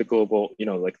want the global, you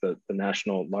know, like the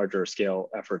national larger scale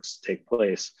efforts to take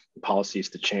place, the policies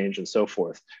to change and so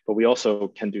forth. But we also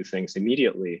can do things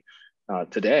immediately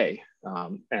today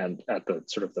and at the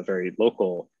sort of the very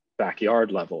local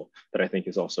backyard level that I think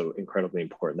is also incredibly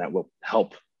important. That will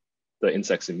help the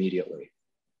insects immediately.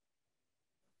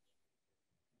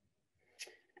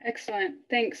 Excellent,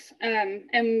 thanks.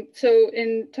 And so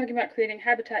in talking about creating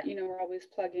habitat, you know, we're always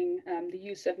plugging the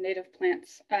use of native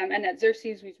plants. And at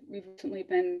Xerces, we've recently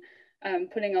been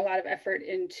putting a lot of effort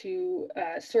into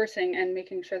sourcing and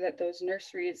making sure that those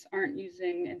nurseries aren't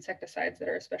using insecticides that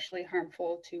are especially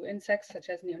harmful to insects, such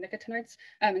as neonicotinoids.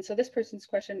 And so this person's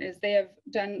question is, they have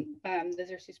done the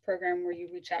Xerces program where you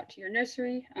reach out to your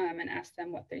nursery and ask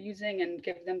them what they're using and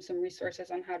give them some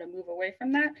resources on how to move away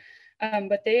from that.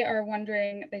 But they are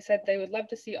wondering, they said they would love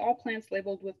to see all plants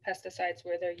labeled with pesticides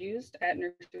where they're used at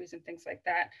nurseries and things like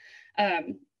that.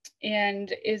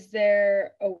 And is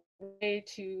there a way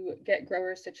to get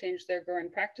growers to change their growing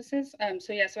practices?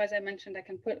 So as I mentioned, I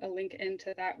can put a link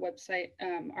into that website,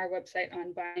 our website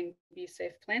on buying bee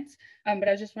safe plants. But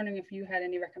I was just wondering if you had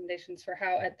any recommendations for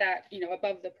how at that, you know,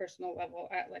 above the personal level,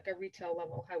 at like a retail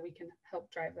level, how we can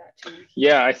help drive that change.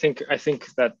 Yeah, I think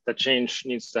that the change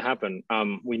needs to happen.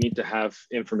 We need to have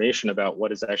information about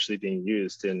what is actually being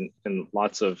used in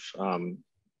lots of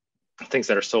things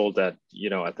that are sold at, you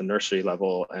know, at the nursery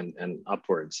level and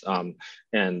upwards,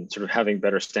 and sort of having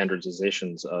better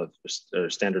standardizations of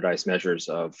standardized measures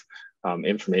of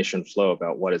information flow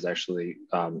about what is actually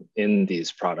in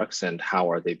these products and how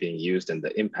are they being used, and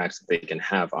the impacts that they can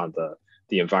have on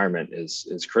the environment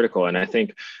is critical. And I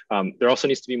think there also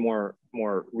needs to be more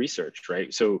research,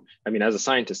 right? So, I mean, as a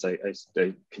scientist,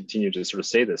 I continue to sort of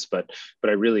say this, but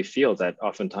I really feel that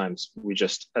oftentimes we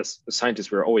just, as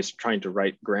scientists, we're always trying to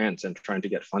write grants and trying to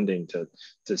get funding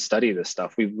to study this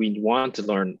stuff. We want to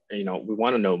learn, you know, we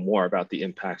want to know more about the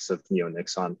impacts of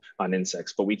neonics on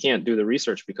insects, but we can't do the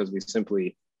research because we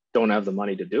simply don't have the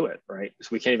money to do it, right? So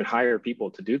we can't even hire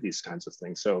people to do these kinds of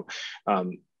things. So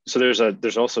so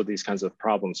there's also these kinds of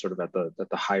problems sort of at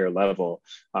the higher level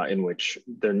in which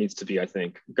there needs to be, I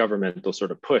think, governmental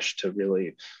sort of push to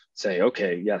really say,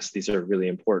 okay, yes, these are really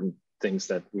important things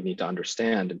that we need to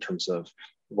understand in terms of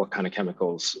what kind of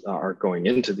chemicals are going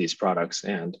into these products,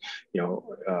 and, you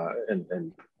know,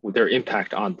 and their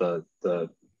impact on the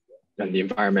the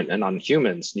environment and on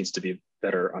humans needs to be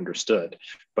better understood,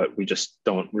 but we just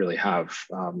don't really have,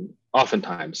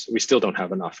 oftentimes, we still don't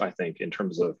have enough, I think, in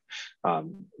terms of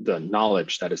the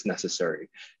knowledge that is necessary.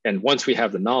 And once we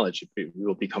have the knowledge, it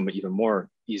will become even more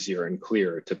easier and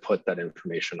clearer to put that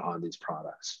information on these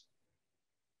products.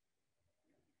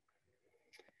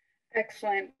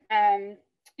 Excellent.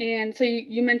 And so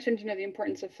you mentioned, the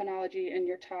importance of phenology in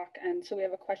your talk. And so we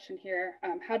have a question here.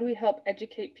 How do we help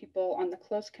educate people on the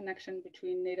close connection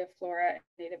between native flora and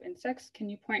native insects? Can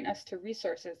you point us to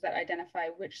resources that identify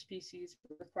which species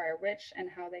require which and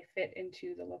how they fit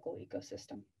into the local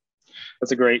ecosystem?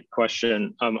 That's a great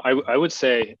question. I would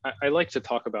say I like to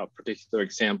talk about particular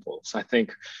examples. I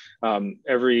think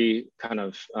every kind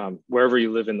of, wherever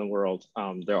you live in the world,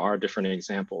 there are different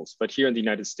examples. But here in the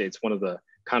United States, one of the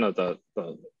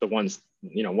ones,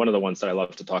 one of the ones that I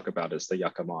love to talk about is the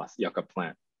yucca moth, yucca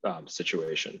plant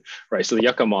situation, right? So the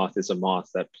yucca moth is a moth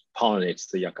that pollinates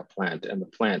the yucca plant, and the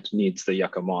plant needs the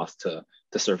yucca moth to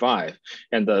survive.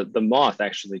 And the moth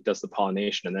actually does the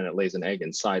pollination, and then it lays an egg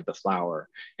inside the flower.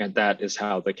 And that is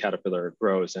how the caterpillar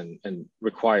grows and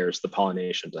requires the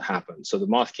pollination to happen. So the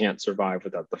moth can't survive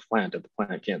without the plant, and the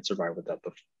plant can't survive without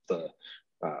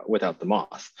without the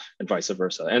moth, and vice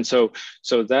versa. And so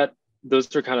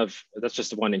those are that's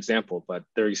just one example, but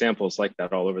there are examples like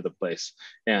that all over the place.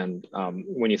 And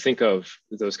when you think of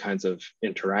those kinds of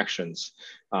interactions,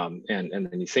 and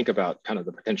then you think about kind of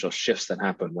the potential shifts that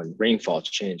happen when rainfall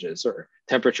changes or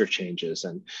temperature changes,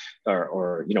 and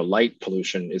or light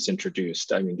pollution is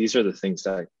introduced. I mean, these are the things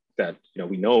that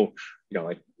we know,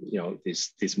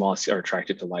 these moths are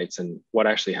attracted to lights, and what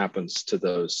actually happens to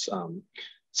those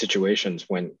situations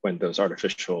when those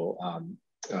artificial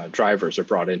drivers are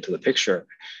brought into the picture.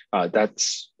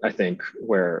 That's, I think,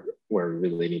 where we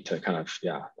really need to kind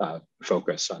of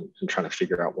focus on and trying to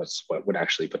figure out what would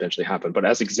actually potentially happen. But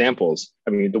as examples,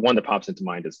 I mean, the one that pops into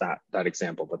mind is that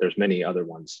example, but there's many other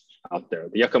ones out there.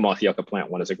 The yucca moth, yucca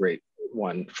plant one is a great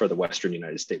one for the Western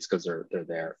United States, because they're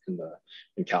there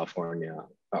in California,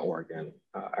 Oregon,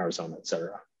 Arizona, et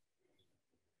cetera.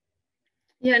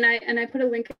 Yeah, and I put a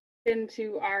link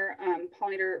into our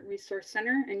pollinator resource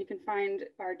center, and you can find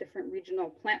our different regional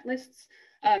plant lists.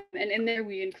 And in there,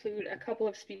 we include a couple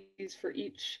of species for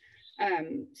each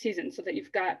season, so that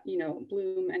you've got,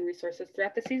 bloom and resources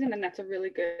throughout the season. And that's a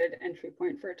really good entry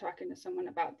point for talking to someone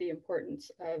about the importance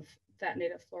of that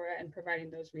native flora and providing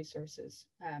those resources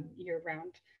year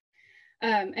round.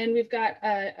 And we've got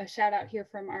a shout out here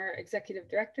from our executive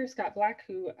director, Scott Black,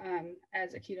 who,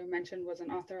 as Akito mentioned, was an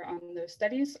author on those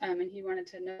studies. And he wanted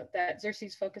to note that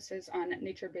Xerces focuses on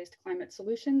nature-based climate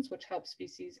solutions, which help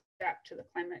species adapt to the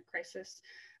climate crisis.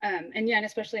 And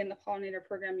especially in the pollinator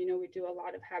program, we do a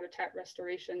lot of habitat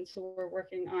restoration. So we're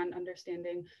working on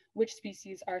understanding which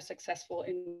species are successful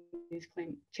in these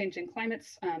changing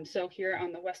climates. So here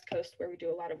on the West Coast, where we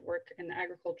do a lot of work in the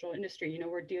agricultural industry,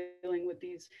 we're dealing with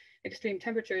these extreme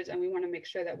temperatures, and we want to make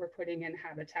sure that we're putting in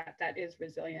habitat that is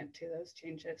resilient to those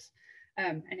changes.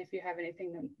 And if you have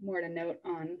anything more to note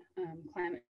on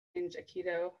climate change,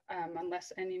 Akito,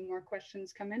 unless any more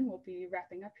questions come in, we'll be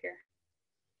wrapping up here.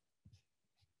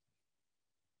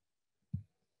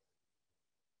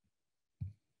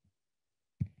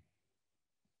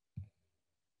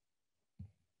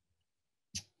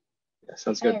 Yeah,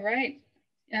 sounds good. All right.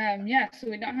 So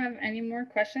we don't have any more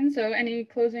questions. So any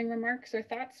closing remarks or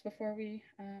thoughts before we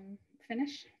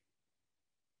finish?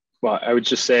 Well, I would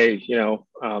just say, the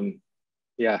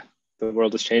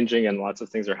world is changing and lots of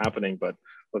things are happening, but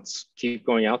let's keep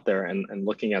going out there and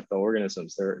looking at the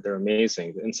organisms. They're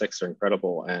amazing. The insects are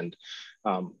incredible, and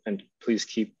please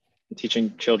keep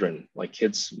teaching children. Like,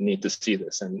 kids need to see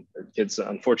this, and kids,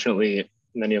 unfortunately,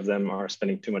 many of them are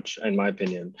spending too much, in my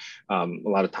opinion, a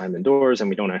lot of time indoors, and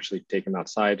we don't actually take them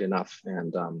outside enough.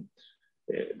 And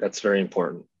that's very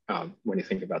important when you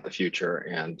think about the future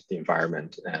and the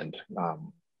environment and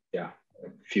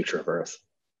future of Earth.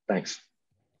 Thanks.